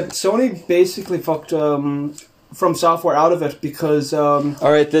 Sony basically fucked From Software out of it because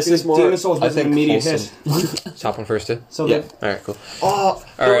Alright, this is more, Demon's Souls I was an think, immediate wholesome. hit. Top one first, too. So Yeah. Alright, cool. Oh,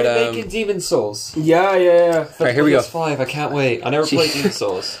 Alright, they're making Demon Souls. yeah. Alright, here we go. PS5, I can't wait. I never played Demon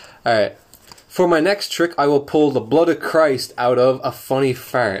Souls. Alright. For my next trick, I will pull the blood of Christ out of a funny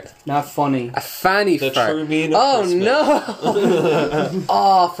fart. Not funny. A fanny The fart. true meaning of Oh Christmas. no!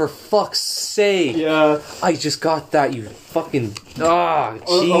 Oh, for fuck's sake! Yeah. I just got that. You fucking Jesus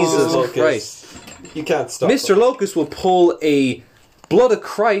Locust. Christ! You can't stop. Mr. Locust will pull a Blood of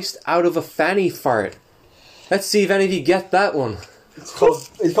Christ out of a fanny fart. Let's see if any of you get that one. It's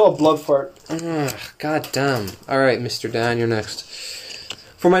called blood fart. Ugh, God damn. Alright, Mr. Dan, you're next.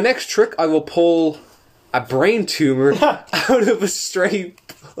 For my next trick, I will pull a brain tumor out of a stray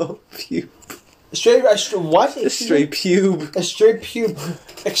pube. A stray what? A stray pube. A stray pube.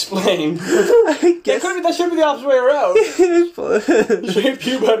 Explain. I guess. That should be the opposite way around. Stray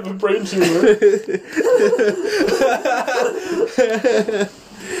pube out of a brain tumor.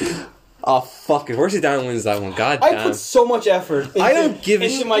 Oh, fuck it. Horsey Dan wins that one. God damn. I put so much effort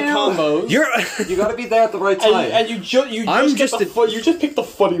into my combos. You gotta be there at the right time. And you just pick the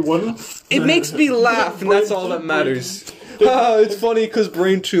funny one. It makes me laugh, and that's all that matters. It's funny because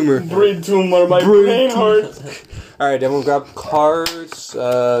brain tumor. Brain tumor, my brain hurts. Alright, then we'll grab cards.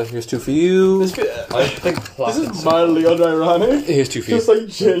 Here's 2 for you. I think This is mildly unironic. Here's 2 for you. Just like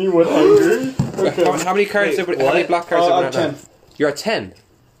genuine anger. Okay. How many cards? How many black cards have we got now? 10. You're at 10.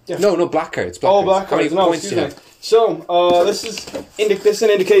 Yeah. No, black cards. Black How many cards. No, points do you excuse me. have? So, this is an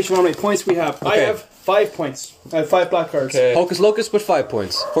indication of how many points we have. I Okay. have 5 points. I have 5 black cards. Okay. Hocus Locus put 5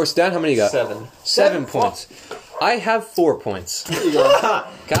 points. Horsey Dan, how many you got? 7. 7 points. I have 4 points. There you go.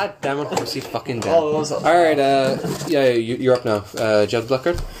 God damn it, Horsey fucking Dan. Oh, those are- Alright, yeah, you're up now. Do you have the black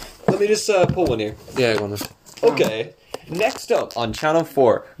card? Let me just pull one here. Yeah, go on then. Okay. Next up on Channel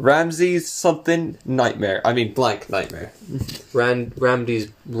 4, Ramsey's something nightmare. I mean, blank nightmare. Ramsey's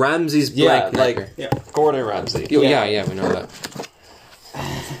blank Yeah, like nightmare. Gordon Ramsay. Yeah, we know that.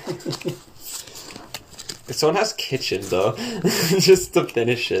 This one has kitchen though, just to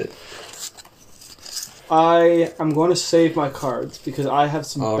finish it. I am going to save my cards because I have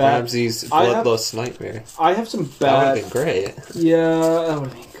some bad. Ramsey's bloodlust nightmare. I have some That would have bad. been great. Yeah, that would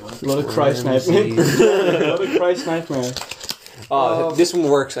have been good. Blood of Christ nightmare. Blood of Christ nightmare. This one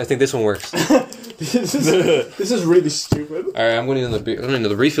works. I think this one works. This is really stupid. Alright, I'm going into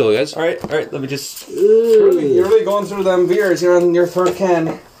the refill, guys. All right. Let me just. You're really going through them beers. You're on your third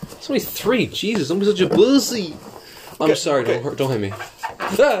can. It's only 3. Jesus, I'm such a pussy. I'm sorry, don't hit me.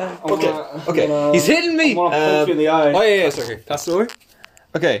 Okay. He's hitting me! I'm gonna punch you in the eye. Oh, yeah, sorry. Pass it over.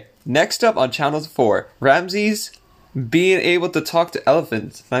 Okay. Next up on Channel 4, Ramsey's being able to talk to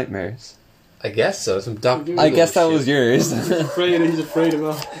elephants nightmares. I guess so. Some Dr. I guess that was yours. He's afraid of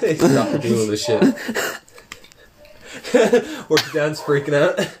us. Dr. Doodle this shit. Horsey Dan's freaking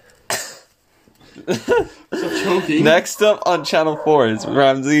out. Next up on Channel 4 is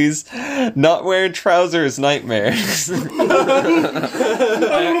Ramsey's not wearing trousers nightmares. I don't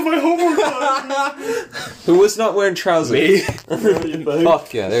know my homework. Who was not wearing trousers? Me.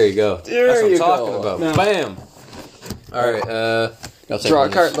 Fuck yeah, there you go. There That's what you I'm talking go. about. No. Bam! Alright, Draw a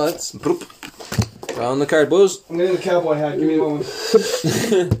card, lads. Draw on the card, boys. I'm getting the cowboy hat. Give me one.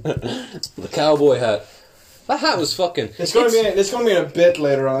 The cowboy hat. That hat was fucking... It's going to be in a bit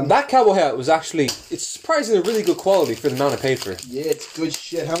later on. That cowboy hat was actually... It's surprisingly really good quality for the amount I paid for it. Yeah, it's good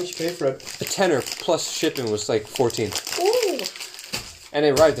shit. How much you pay for it? A tenner plus shipping was like 14. Ooh. And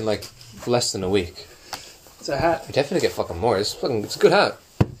it arrived in like less than a week. It's a hat. I definitely get fucking more. It's a good hat.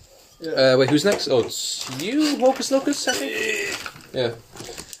 Yeah. Wait, who's next? Oh, it's you, Hocus Locus, I think? Yeah.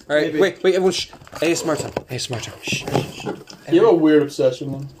 Alright, Maybe. wait, everyone shh. ASMR time. ASMR time. Shh. You have a weird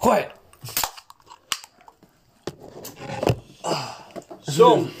obsession, man. Quiet!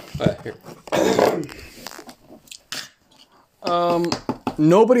 So, Here.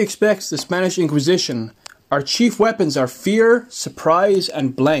 nobody expects the Spanish Inquisition. Our chief weapons are fear, surprise,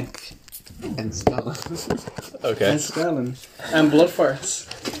 and blank. And spell. Okay. And Stalin. And blood farts.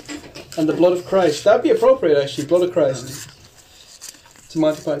 And the blood of Christ. That'd be appropriate, actually. Blood of Christ. It's a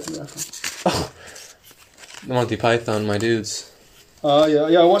Monty Python reference. Monty Python, my dudes. Oh,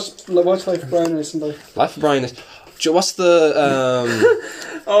 yeah. I watched Life of Brian recently. Life of Brian is... What's the,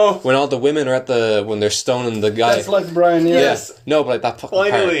 when all the women are when they're stoning the guy. That's Life of Brian, yeah. Yes. No, but like that fucking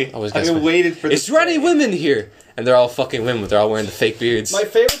Finally, part. I was I've been waiting for this. Is there any women here? And they're all fucking women, but they're all wearing the fake beards. My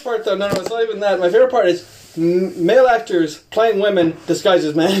favourite part, though, no, it's not even that. My favourite part is male actors playing women disguised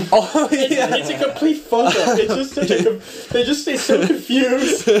as men. Oh, yeah. It's a complete fuck up. It's just such they just stay so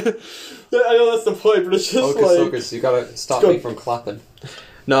confused. I know that's the point, but it's just Focus, you gotta stop me from clapping.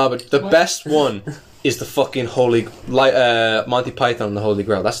 No, but the best one is the fucking Monty Python and the Holy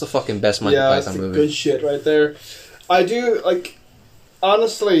Grail. That's the fucking best Monty that's Python the movie. good shit right there. I do,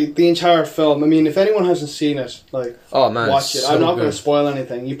 honestly, the entire film, I mean, if anyone hasn't seen it, Oh man, watch it's it. so I'm not going good. to spoil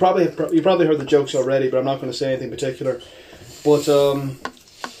anything. You probably heard the jokes already, but I'm not going to say anything particular. But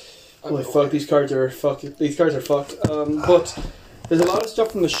holy fuck, these cards are fucked. But there's a lot of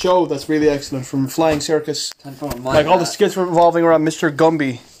stuff from the show that's really excellent. From Flying Circus, like all the skits revolving around Mr.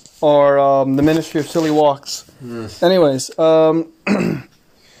 Gumby. or the Ministry of Silly Walks. Anyways,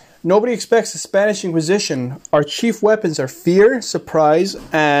 nobody expects the Spanish Inquisition. Our chief weapons are fear, surprise,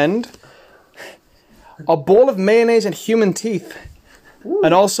 and a bowl of mayonnaise and human teeth.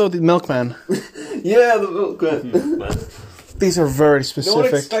 And also the milkman. Yeah, the milkman. These are very No one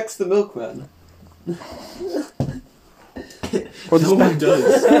specific. expects the milkman. Or the No one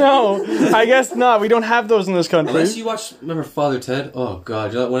does. No, I guess not. We don't have those in this country. Unless you watch, remember Father Ted? Oh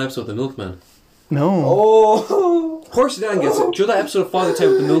god, you know that one episode of The Milkman? No. Oh, Horsey Dan gets it. Do you know that episode of Father Ted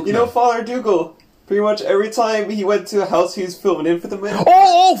with the Milkman? you know Father Dougal. Pretty much every time he went to a house, he was filming in for the men.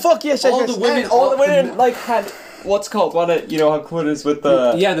 Oh, fuck, yes, yes, all yes. the women, And all the women like had what's called you know how cool it is with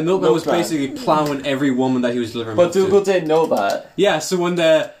the yeah, the milkman was milkman. basically plowing every woman that he was delivering But milk to. Dougal didn't know that. Yeah, so when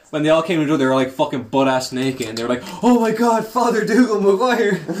they all came to the door, they were like fucking butt ass naked, and they were like, "Oh my god, Father Dougal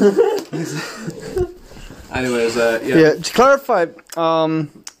Maguire." Anyways, Yeah, to clarify,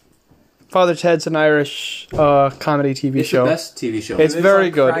 Father Ted's an Irish comedy TV it's show. the best TV show. It's It lives very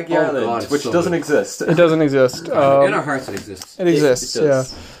on good. Craggy Oh Island, God, it's which so doesn't good. exist. It doesn't exist. in our hearts, it exists. It exists, It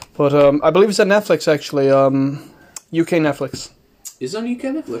does. yeah. But I believe it's on Netflix, actually. UK Netflix. Is it on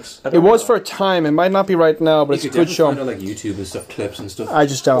UK Netflix? I It don't was know. for a time. It might not be right now, but it's a You could good definitely show. find it on, like YouTube and stuff, clips and stuff. I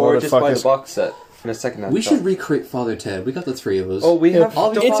just Or downloaded just buy the fuckers. box set in a second hand We shop. should recreate Father Ted. We got the three of us. Oh, we have.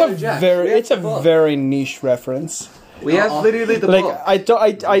 I'll be It's Father a Jack. very, We have it's a the book. very niche reference. We have literally the Like book.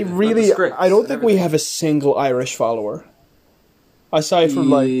 I really, scripts I don't and think we everything. have a single Irish follower. Aside from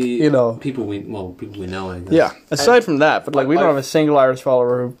like, people we know. I guess. yeah. Aside from that, but like we don't have a single Irish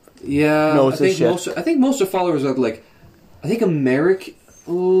follower who. Yeah, knows I this think shit. I think most of followers are like, I think American.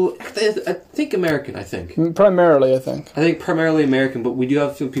 Oh, I think American. I think Primarily, I think. primarily American, but we do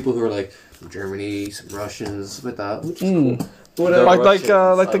have some people who are like from Germany, some Russians, with that. Which is cool. But, They're Like Russians, the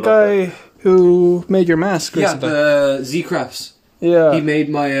I love guy who made your mask. yeah, recently. the Z Crafts. Yeah. He made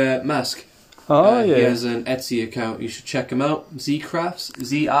my mask. Oh He yeah. has an Etsy account. You should check him out. Z Crafts.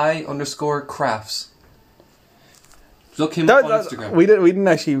 ZI_crafts. Look him up on Instagram. We didn't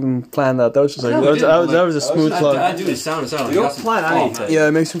actually even plan that. That was just like No, we that was, didn't, that was a smooth I plug. do the sound. We don't plan anything. Yeah,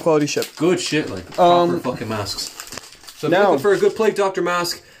 make some quality shit. Good shit, like proper fucking masks. So if you're Now- looking for a good plague doctor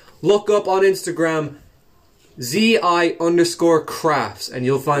mask, look up on Instagram ZI_crafts and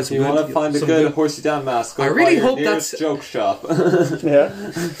you'll find some You want to good, find a some good horsey down mask? Go I really find your hope nearest that's- joke shop. Yeah.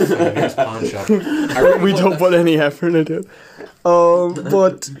 Nearest pawn shop. I really We hope don't that's- put any effort into it.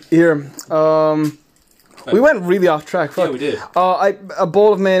 But here, we went really off track. Yeah, Fuck. we did. A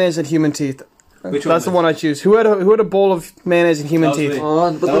bowl of mayonnaise and human teeth. Which That's the one? one I choose. Who had a bowl of mayonnaise and human That was teeth? me.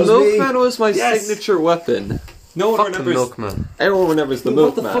 But That the was me. milkman was my Yes. signature weapon. No one Fuck the remembers. milkman. Everyone remembers the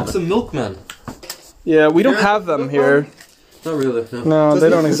What the milkman. fuck's a milkman? Yeah, we don't Yeah, have them milkman. here. Not really. No. No, they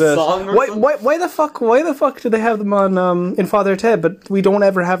Doesn't don't it exist. song or Why something? the fuck do they have them on in Father Ted, but we don't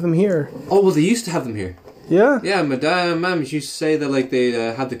ever have them here? Oh well, they used to have them here. Yeah. Yeah, my dad and mum used to say that like they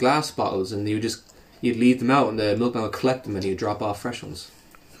had the glass bottles and you'd leave them out and the milkman would collect them and he'd drop off fresh ones.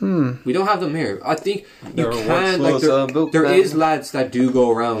 We don't have them here. I think you There can once like was a milkman. there is lads that do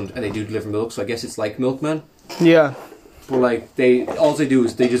go around and they do deliver milk, so I guess it's like milkman. Yeah. But like all they do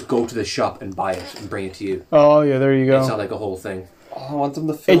is they just go to the shop and buy it and bring it to you. Oh yeah, there you It's go. not like a whole thing. Oh, I want them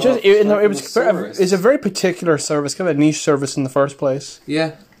to fill It just up it the was service. it's a very particular service, kind of a niche service in the first place.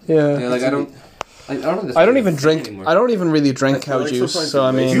 Yeah, Yeah. yeah. Like I don't think I don't even drink. anymore. I don't even really drink I feel cow like juice. sometimes So I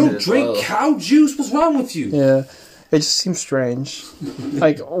it mean, makes You it don't as drink well. cow juice? What's wrong with you? yeah, it just seems strange.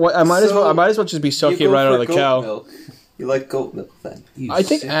 Like I might as well just be You sucking go right out for of the goat cow. milk. You like goat milk then? You I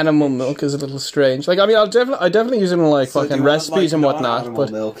think sick- animal milk is a little strange. Like I mean, I definitely use it in like So do fucking you want, recipes like, and whatnot. non-animal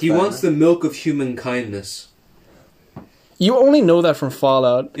But milk he then? wants the milk of human kindness. you only know that from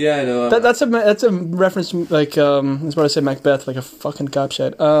Fallout. Yeah, I know. That's a reference to, like that's what I said Macbeth, like a fucking cop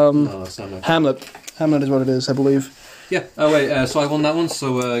shit. No, it's not. Like Hamlet. Hamlet is what it is, I believe. Yeah. Oh wait. So I won that one.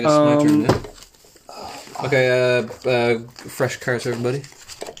 So I guess it's my turn. Yeah? Okay. Fresh cards, everybody.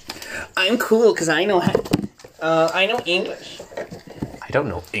 I'm cool because I know I know English. I don't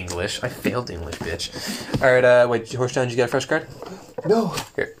know English. I failed English, bitch. All right. Wait, Horstown, did you get a fresh card? No.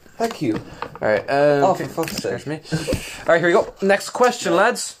 Here. Thank you. All right. Oh, Okay. for fuck's Here's sake. me. All right. Here we go. Next question,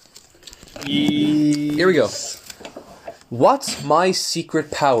 lads. Here we go. What's my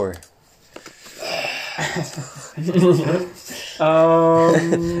secret power?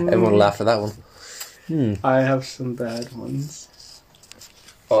 Everyone laughed at that one. I have some bad ones.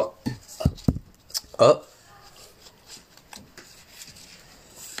 Oh, Oh.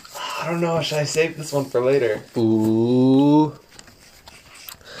 I don't know. Should I save this one for later? Ooh.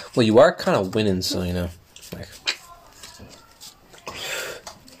 Well, you are kind of winning, so you know. Like.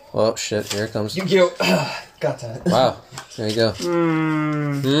 Oh shit! Here it comes. Yu-Gi-Oh! Got that. Wow. There you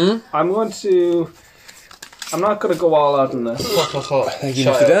go. I'm going to. I'm not going to go all out in this. Thank you,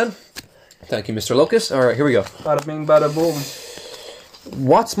 Mr. Dan. Thank you, Mr. Locust. Alright, here we go. Bada bing, bada boom.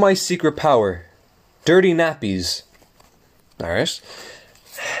 What's my secret power? Dirty nappies. Alright.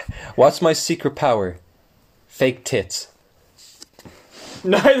 What's my secret power? Fake tits.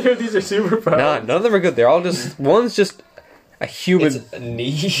 Neither of these are superpowers. Nah, none of them are good. They're all just... One's just a human It's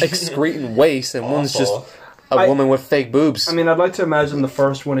niche. excreting waste, and one's just a I- woman with fake boobs. I mean, I'd like to imagine the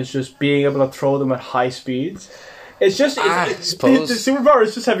first one is just being able to throw them at high speeds. It's just I the suppose. superpower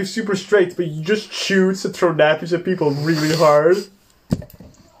is just having super strength, but you just choose to throw nappies at people really hard.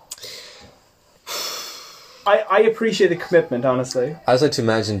 I appreciate the commitment, honestly. I just like to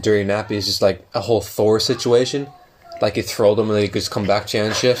imagine dirty nappies just like a whole Thor situation. Like you throw them and they just come back to you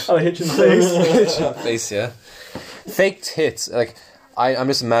and shit. I'll hit you in the face. Face, yeah. Fake tits. Like, I'm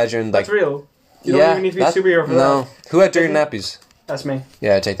just imagining like... That's real. You don't even need to be a superhero for no. that. Who had dirty nappies? That's me.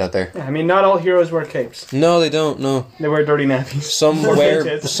 Yeah, I take that there. Yeah, I mean, not all heroes wear capes. No, they don't. No, They wear dirty nappies.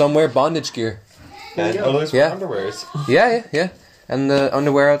 some wear bondage gear. And others Yeah. with underwears. Yeah. And the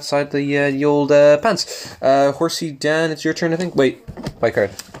underwear outside the old pants. Horsey Dan, it's your turn, I think. Wait, white card.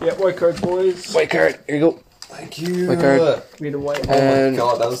 Yeah, white card, boys. White card. Here you go. Thank you. White card. Be the white. Oh my And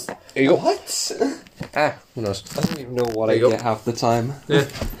god, that was... here you go. What? Who knows? I don't even know what There I you go. get half the time. Yeah.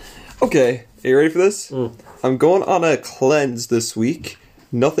 Okay, are you ready for this? Mm. I'm going on a cleanse this week.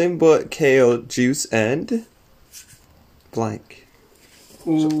 Nothing but kale juice and... blank.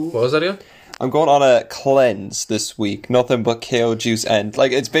 Ooh. What was that again? I'm going on a cleanse this week. Nothing but kale juice and...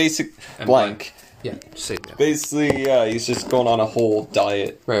 like, it's basic... And blank. Yeah, say it. Yeah. Basically, yeah, he's just going on a whole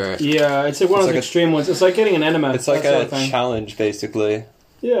diet. Right. Yeah, it's like one of like the a- extreme ones. It's like getting an enema. It's like that sort a of thing. challenge, basically.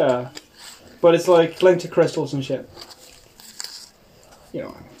 Yeah. But it's like linked to crystals and shit. You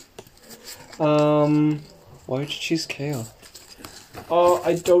know. Why would you choose kale? Oh,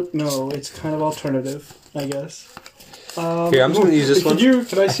 I don't know. It's kind of alternative, I guess. Here, I'm just gonna use this one.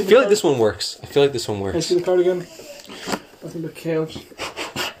 Can I I see the feel like card? this one works. Can I see the card again? Nothing but kale.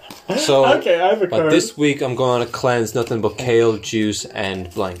 So, Okay, I have a but card. this week I'm going on a cleanse. Nothing but kale juice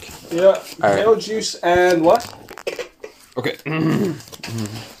and blank. Yeah, Alright. kale juice and what? Okay.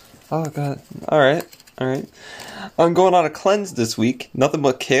 Oh god. Alright. I'm going on a cleanse this week. Nothing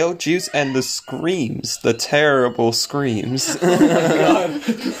but kale juice and the screams. The terrible screams.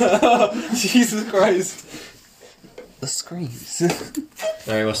 Jesus Christ. The screams.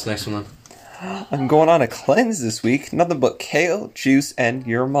 Alright, what's the next one then? I'm going on a cleanse this week. Nothing but kale juice and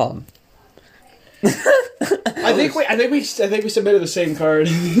your mom. I think we submitted the same card.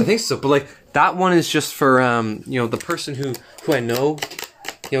 I think so, but like that one is just for the person who I know.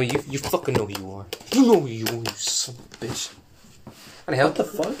 You fucking know who you are. You know who you are, you son of a bitch. What the hell? What the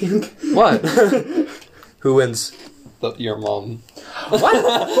fuck? What? Who wins? Your mom.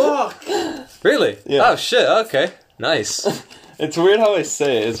 Fuck. Really? Yeah. Oh shit. Okay. Nice. It's weird how I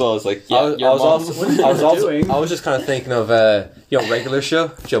say it as well. It's like, yeah, your mom. doing? I was just kind of thinking of regular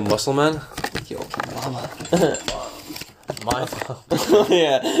show, Joe Muscle Man. Yo, mama. My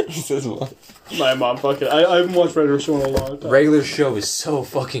Yeah, he says what? My mom, fuck it. I haven't watched Regular Show in a long time. regular show is so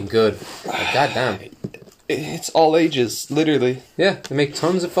fucking good. Like, goddamn. It's all ages, literally. Yeah, they make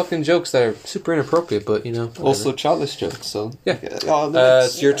tons of fucking jokes that are super inappropriate, but whatever. Also childish jokes, so... Yeah. Oh, no,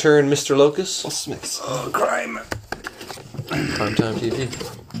 It's your turn, Mr. Locust. What's mix? Crime. Primetime TV.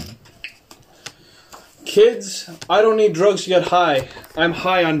 Kids, I don't need drugs to get high. I'm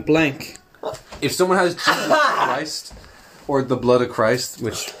high on blank. If someone has Jesus Christ or the blood of Christ,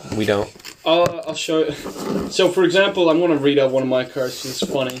 which we don't. I'll show you. So, for example, I'm going to read out one of my cards. It's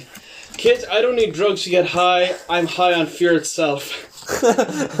funny. Kids, I don't need drugs to get high. I'm high on fear itself.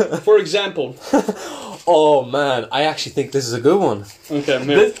 For example. Oh man, I actually think this is a good one. Okay,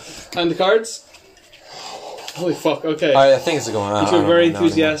 here. And the cards? Holy fuck, okay. I think it's a good one. You feel very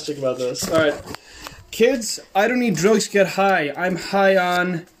enthusiastic about this. Alright. Kids, I don't need drugs to get high. I'm high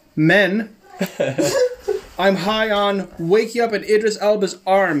on men. I'm high on wake you up in Idris Elba's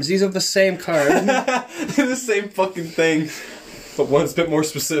arms. These are the same card. The same fucking thing, but one's a bit more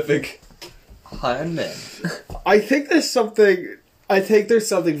specific. High on men. I think there's something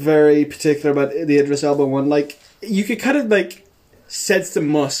very particular about the Idris Elba one. Like, you could kind of like sense the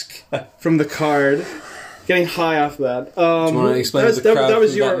musk from the card. Getting high off that. Do you want to explain to the crowd that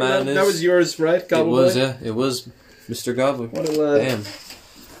was who your, that man is? that was yours, right? Gobble Boy? yeah. It was Mr. Gobbler. What a lad. Damn.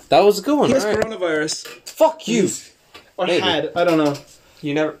 That was a good one, He has right? coronavirus. Fuck you! Or Maybe. had. I don't know.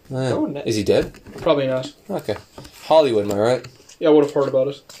 You never... Is he dead? Probably not. Okay. Hollywood, am I right? Yeah, I would have heard about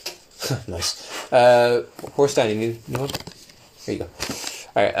it. Nice. Horse down, you need one? Here you go.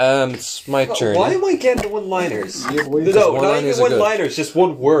 Alright, it's my turn. Why am I getting one-liners? No, not one-liners even are good. one-liners, just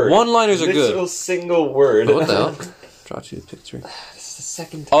one word. One-liners are good. Literal single word. Oh, what the hell? Draw 2, pick 3. This is the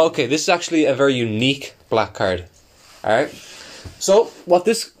second time. Oh, okay, this is actually a very unique black card. Alright. So, what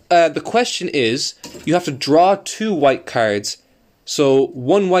this the question is, you have to draw 2 white cards. So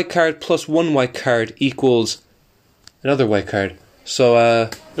 1 white card plus 1 white card equals another white card. So You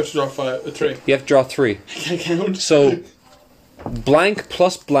have to draw 3. you have to draw 3. I can't count. So blank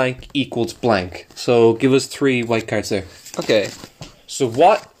plus blank equals blank. So give us 3 white cards there. Okay. So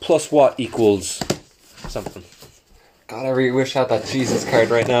what plus what equals something. God, I really wish I had that Jesus card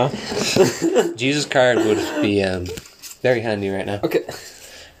right now. Jesus card would be very handy right now. Okay.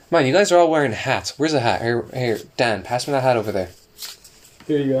 Man, you guys are all wearing hats. Where's the hat? Here, Dan, pass me that hat over there.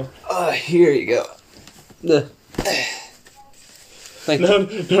 Here you go. Here you go. Thank you. No,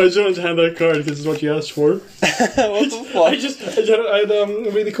 I just wanted to hand that card because it's what you asked for. What the fuck? I had a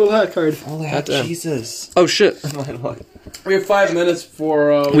really cool hat card. Oh, I have Goddamn. Jesus. Oh shit. We have 5 minutes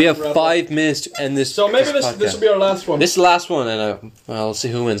for. We have wrap 5 minutes to end this. So maybe this podcast. will be our last one. This is the last one, and I'll see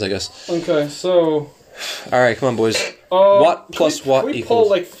who wins, I guess. Okay, so. Alright, come on, boys. What plus what can we equals? pull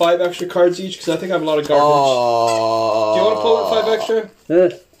like 5 extra cards each? Because I think I have a lot of garbage. Oh. Do you want to pull like 5 extra? Yeah.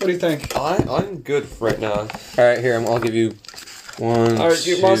 What do you think? I'm good right now. Alright, here, I'll give you 1, Alright,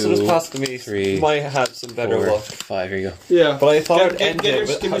 2, you must just pass to me. 3, You might have some better 4, luck. 5. Here you go. Yeah. But I thought I'd Give- end give it your-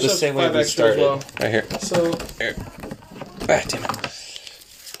 with give the yourself same way 5 we extra as started. well. Right here. So. Ah, damn it.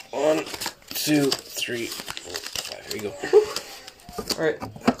 1, 2, 3, 4, 5. Here you go. Alright.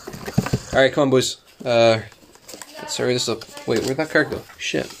 Alright, come on, boys. Let's hurry this up. Wait, where'd that card go?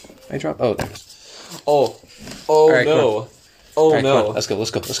 Shit. I dropped. Oh, there it is. Oh Alright, come no. Oh Alright, come no. on. Let's go.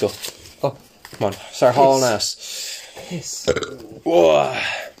 Oh, come on. Start hauling ass. Piss. Whoa.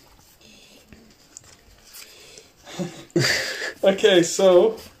 Okay,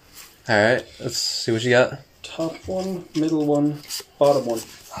 so. Alright, let's see what you got. Top one, middle one, bottom one.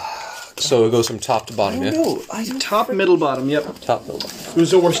 So it goes from top to bottom, yeah? No, I don't. Top, middle, bottom, yep. Top, middle.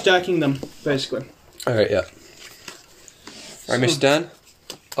 So we're stacking them, basically. Alright, yeah. Alright, Mr. Dan?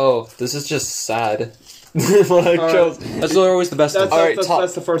 Oh, this is just sad. What I Alright. chose. That's always the best That's, one. Alright, that's, top.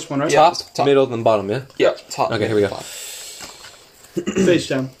 that's the first one, right? Top, top. middle, then bottom, yeah? Yeah, top. Okay, here we go. Face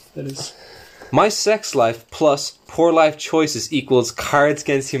down, that is. My sex life plus poor life choices equals Cards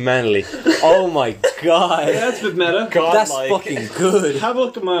Against Humanity. Oh my god. Yeah, that's a bit meta. God, That's like, fucking good. Have a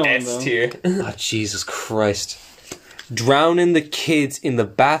look at my own, S though. tier. Oh, Jesus Christ. Drowning the kids in the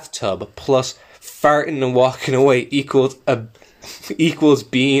bathtub plus farting and walking away equals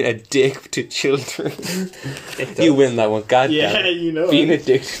being a dick to children. You win that one. God Yeah, damn it. you know. Being a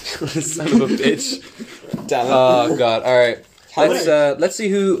dick to children, son of a bitch. Damn it. Oh god. Alright. How Let's see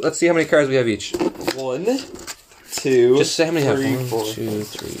how many cards we have each. 1, 2. Just say how many you have. 3, 1, 4. 2,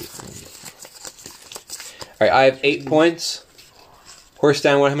 3. Alright, I have 8 points. Horse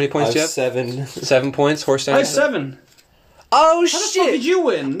down, how many points do you have? 7. 7 points. Horse down. I have 7. Oh How the fuck did you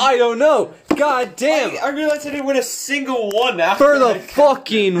win? I don't know. God damn. I realized I didn't win a single one after For the I-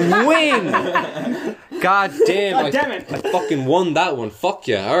 fucking win. God damn. God damn it. I fucking won that one. Fuck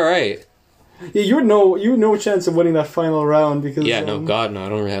yeah. Alright. Yeah, you had no chance of winning that final round because. Yeah, no, God, no. I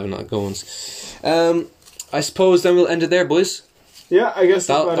don't really have enough goings. I suppose then we'll end it there, boys. Yeah, I guess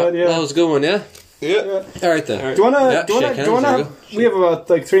that's about it. That Yeah. was a good one, yeah? Yeah. Alright then. Alright. Do you wanna? Yeah, do you wanna? shake Do you wanna? hands, there Have, we have about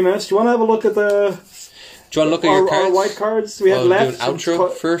like 3 minutes. Do you wanna have a look at the Do you want to look at your cards? our white cards we have Do left? an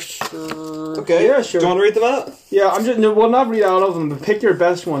outro first. Okay. Yeah, sure. Do you want to read them out? Yeah, I'm just well, not read all of them, but pick your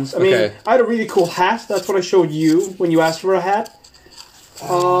best ones. I mean, Okay. I had a really cool hat. That's what I showed you when you asked for a hat.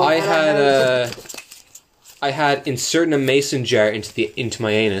 I had inserting a mason jar into my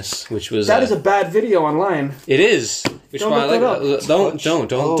anus, which was That is a bad video online. It is. Which Don't why I look like that it.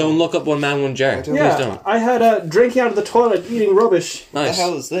 Don't look up one man, one jar. Please Yeah, don't. I had drinking out of the toilet, eating rubbish. What the Nice.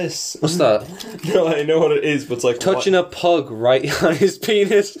 hell is this? What's that? No, I know what it is, but it's like Touching a pug right on his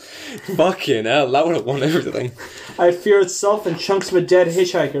penis. Fucking hell, that would have won everything. I had Fear Itself and chunks of a dead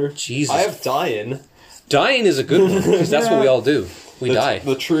hitchhiker. Jesus. I have dying. Dying is a good one, because that's what we all do. We die.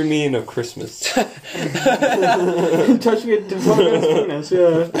 The true meaning of Christmas. Touching it to his penis,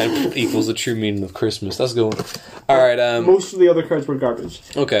 yeah. And equals the true meaning of Christmas. That's a good one. Alright, Most of the other cards were garbage.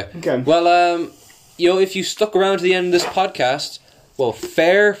 okay. Okay. Well, if you stuck around to the end of this podcast, well,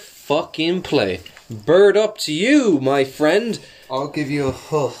 fair fucking play. Bird up to you, my friend. I'll give you a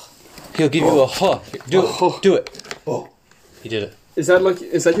huh. He'll give you a huh. Do it. Do it. Oh. He did it. Is that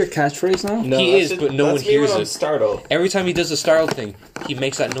your catchphrase now? No, He that's is, but no one that's me hears when I'm it. startled. Every time he does the startle thing, he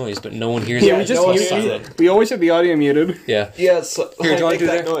makes that noise, but no one hears Yeah, it. we no one just hears mute it. we always have the audio muted. Yeah. Yeah, so Here, do you wanna make do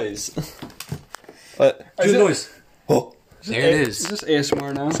that that? noise. Do the noise. Oh. There it is. Is this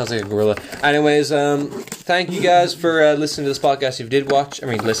ASMR now? Sounds like a gorilla. Anyways, thank you guys for listening to this podcast. If you did watch,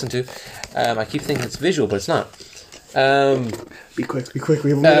 listen to. I keep thinking it's visual, but it's not. Be quick. We have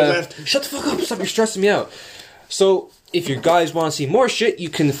a minute left. Shut the fuck up! Stop! You're stressing me out. So, if you guys want to see more shit, you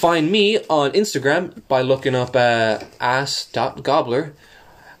can find me on Instagram by looking up ass.gobbler.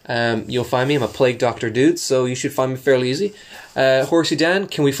 You'll find me. I'm a plague doctor dude, so you should find me fairly easy. Horsey Dan,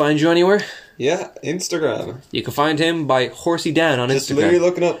 can we find you anywhere? Yeah, Instagram. You can find him by Horsey Dan on Just Instagram. literally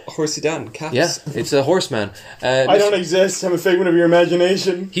looking up Horsey Dan, cats. Yeah, it's a horseman. I don't exist. I'm a figment of your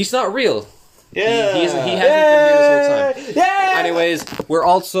imagination. He's not real. Yeah. He hasn't been here this whole time. Yeah. Anyways, we're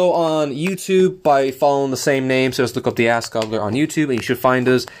also on YouTube by following the same name. So just look up the Ass Gobbler on YouTube and you should find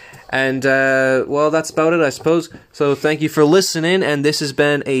us. And, well, that's about it, I suppose. So thank you for listening. And this has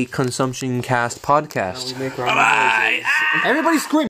been a Consumption Cast podcast. Bye-bye. Everybody scream.